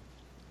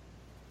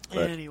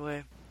 But.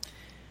 Anyway.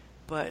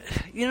 But,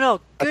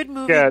 good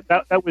movie. Yeah,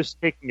 that was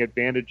taking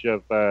advantage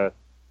of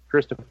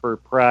Christopher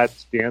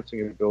Pratt's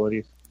dancing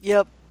abilities.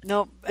 Yep.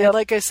 Nope. And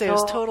like I say, it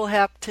was total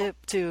hap tip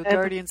to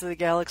Guardians of the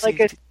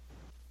Galaxy.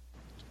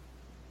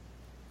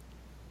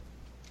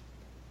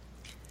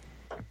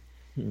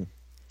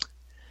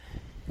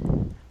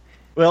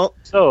 Well,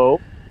 so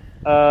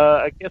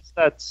I guess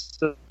that's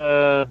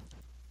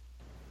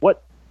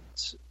what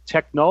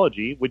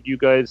technology would you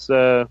guys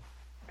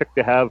pick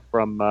to have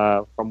from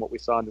what we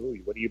saw in the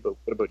movie? What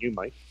about you,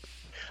 Mike?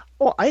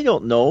 Oh, I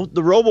don't know.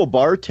 The robo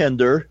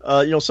bartender,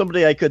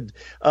 somebody I could,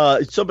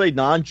 somebody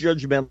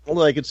non-judgmental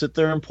that I could sit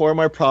there and pour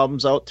my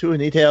problems out to,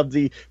 and he'd have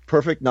the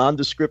perfect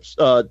nondescript,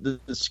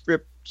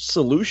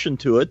 solution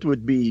to it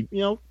would be,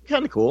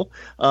 kind of cool.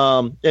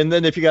 And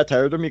then if you got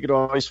tired of them, you could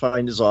always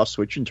find his off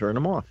switch and turn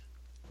them off.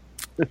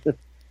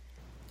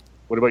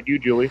 What about you,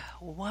 Julie?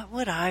 What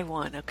would I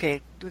want?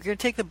 Okay, we're going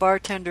to take the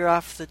bartender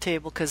off the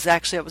table because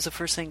actually that was the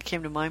first thing that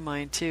came to my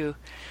mind too.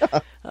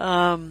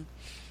 I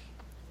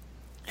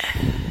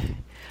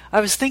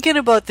was thinking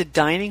about the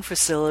dining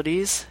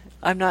facilities.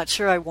 I'm not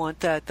sure I want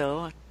that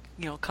though.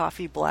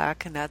 Coffee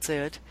black and that's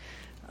it.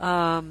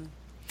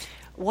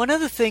 One of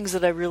the things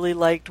that I really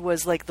liked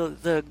was like well,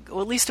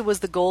 at least it was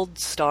the Gold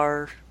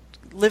Star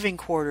living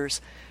quarters.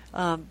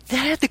 That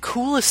had the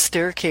coolest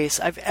staircase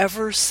I've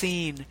ever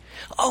seen.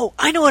 Oh,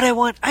 I know what I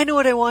want.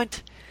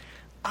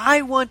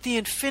 I want the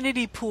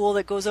infinity pool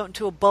that goes out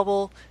into a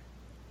bubble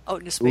out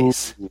into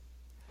space. Ooh.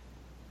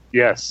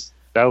 Yes,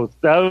 that was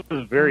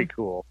very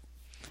cool.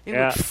 It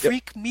would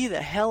freak me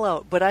the hell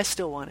out, but I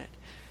still want it.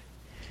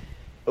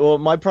 Well,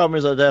 my problem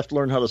is I'd have to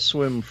learn how to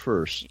swim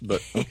first,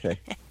 but okay.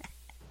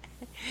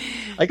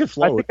 I could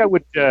float. I think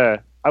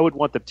I would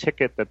want the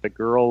ticket that the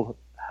girl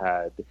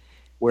had,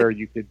 where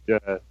you could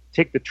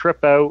take the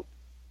trip out,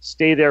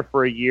 stay there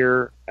for a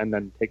year, and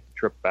then take the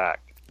trip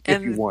back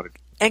if you wanted.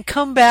 And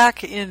come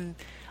back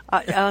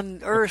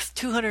on Earth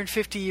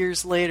 250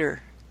 years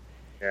later.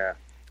 Yeah.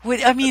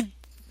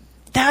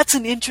 That's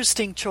an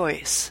interesting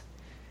choice.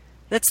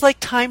 That's like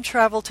time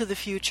travel to the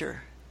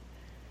future.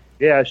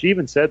 Yeah, she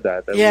even said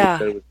that.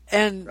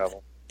 And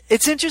travel.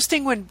 It's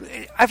interesting when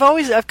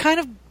I've kind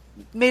of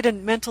made a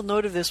mental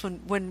note of this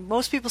when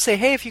most people say,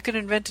 hey, if you could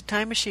invent a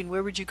time machine,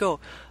 where would you go?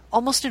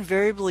 Almost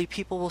invariably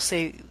people will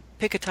say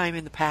pick a time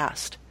in the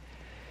past.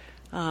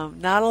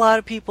 Not a lot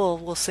of people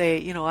will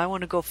say, I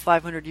want to go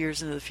 500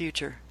 years into the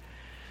future.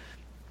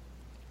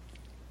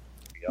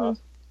 Yeah,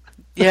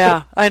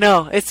 yeah, I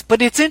know.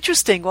 But it's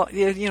interesting. Well,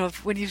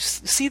 when you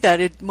see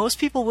that, most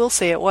people will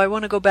say it. Well, I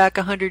want to go back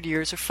 100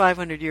 years or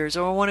 500 years,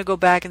 or I want to go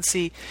back and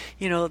see,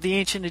 the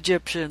ancient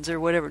Egyptians or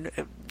whatever.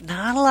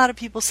 Not a lot of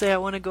people say I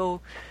want to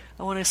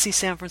see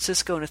San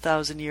Francisco in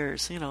 1,000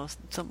 years.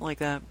 Something like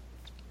that.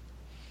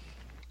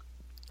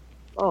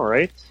 All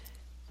right.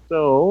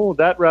 So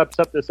that wraps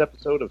up this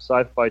episode of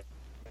Sci-Fi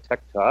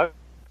Tech Talk.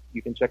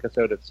 You can check us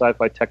out at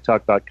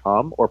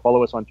sci-fi-tech-talk.com or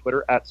follow us on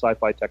Twitter at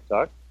Sci-Fi Tech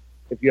Talk.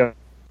 If you have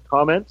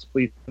comments,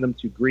 please send them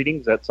to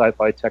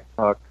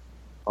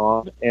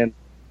greetings@sci-fi-tech-talk.com, and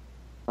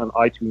on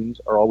iTunes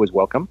are always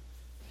welcome.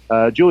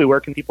 Julie,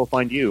 where can people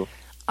find you?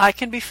 I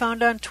can be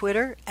found on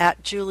Twitter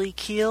at Julie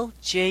Kuehl,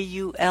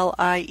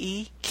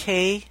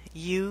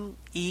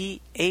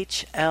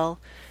 JuliekKuehl,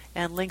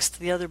 and links to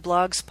the other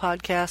blogs,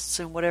 podcasts,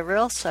 and whatever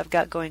else I've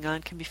got going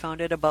on can be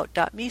found at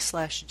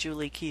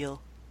about.me/Julie Kuehl.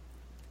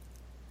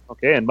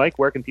 Okay, and Mike,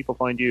 where can people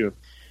find you?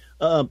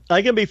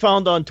 I can be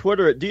found on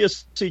Twitter at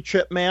DSC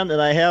Chipman, and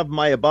I have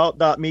my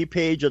about.me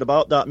page at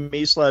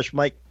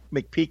about.me/Mike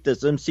McPeak.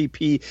 That's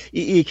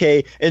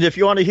MCPEEK. And if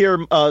you want to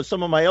hear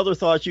some of my other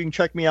thoughts, you can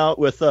check me out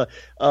with the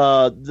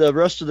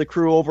rest of the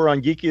crew over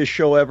on Geekiest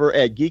Show Ever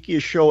at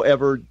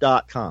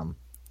geekiestshowever.com.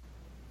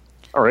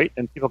 All right,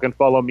 and people can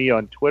follow me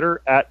on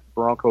Twitter at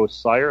Bronco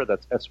Sire.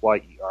 That's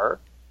SYER.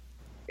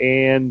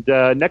 And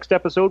next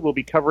episode we'll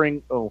be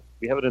covering. Oh,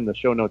 we have it in the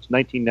show notes.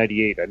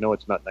 1998. I know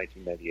it's not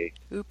 1998.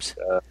 Oops.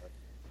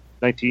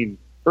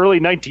 Early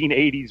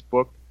 1980s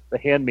book, The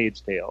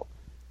Handmaid's Tale.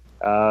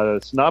 The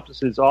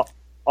synopsis is: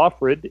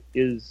 Offred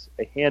is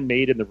a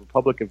handmaid in the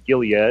Republic of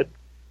Gilead.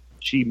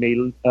 She may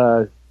leave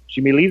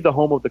the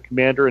home of the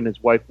commander and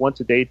his wife once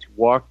a day to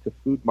walk to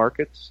food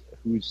markets,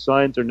 whose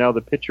signs are now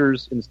the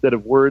pictures instead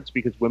of words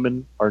because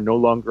women are no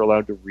longer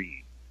allowed to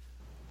read.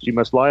 She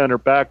must lie on her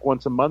back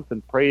once a month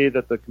and pray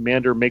that the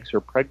commander makes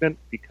her pregnant,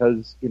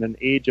 because in an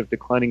age of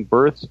declining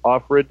births,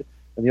 Offred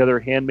and the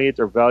other handmaids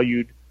are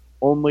valued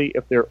only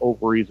if their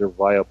ovaries are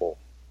viable.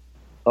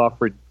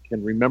 Offred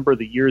can remember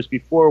the years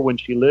before when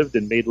she lived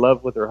and made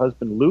love with her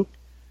husband Luke,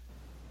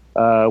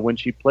 when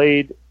she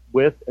played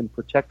with and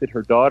protected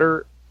her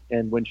daughter,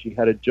 and when she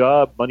had a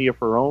job, money of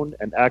her own,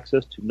 and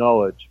access to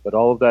knowledge. But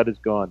all of that is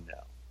gone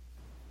now.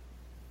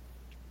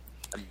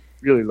 I'm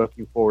really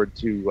looking forward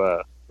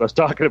to us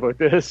talking about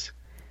this.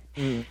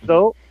 Mm-hmm.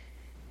 So,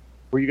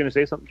 were you going to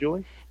say something,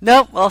 Julie?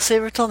 No, I'll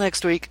save it till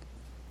next week.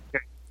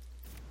 Okay.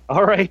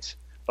 All right.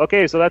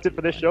 Okay, so that's it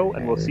for this show,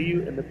 and we'll see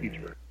you in the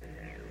future.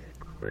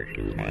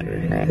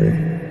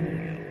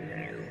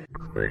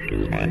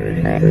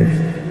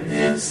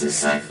 It's the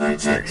Sci-Fi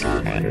Tech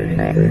Talk.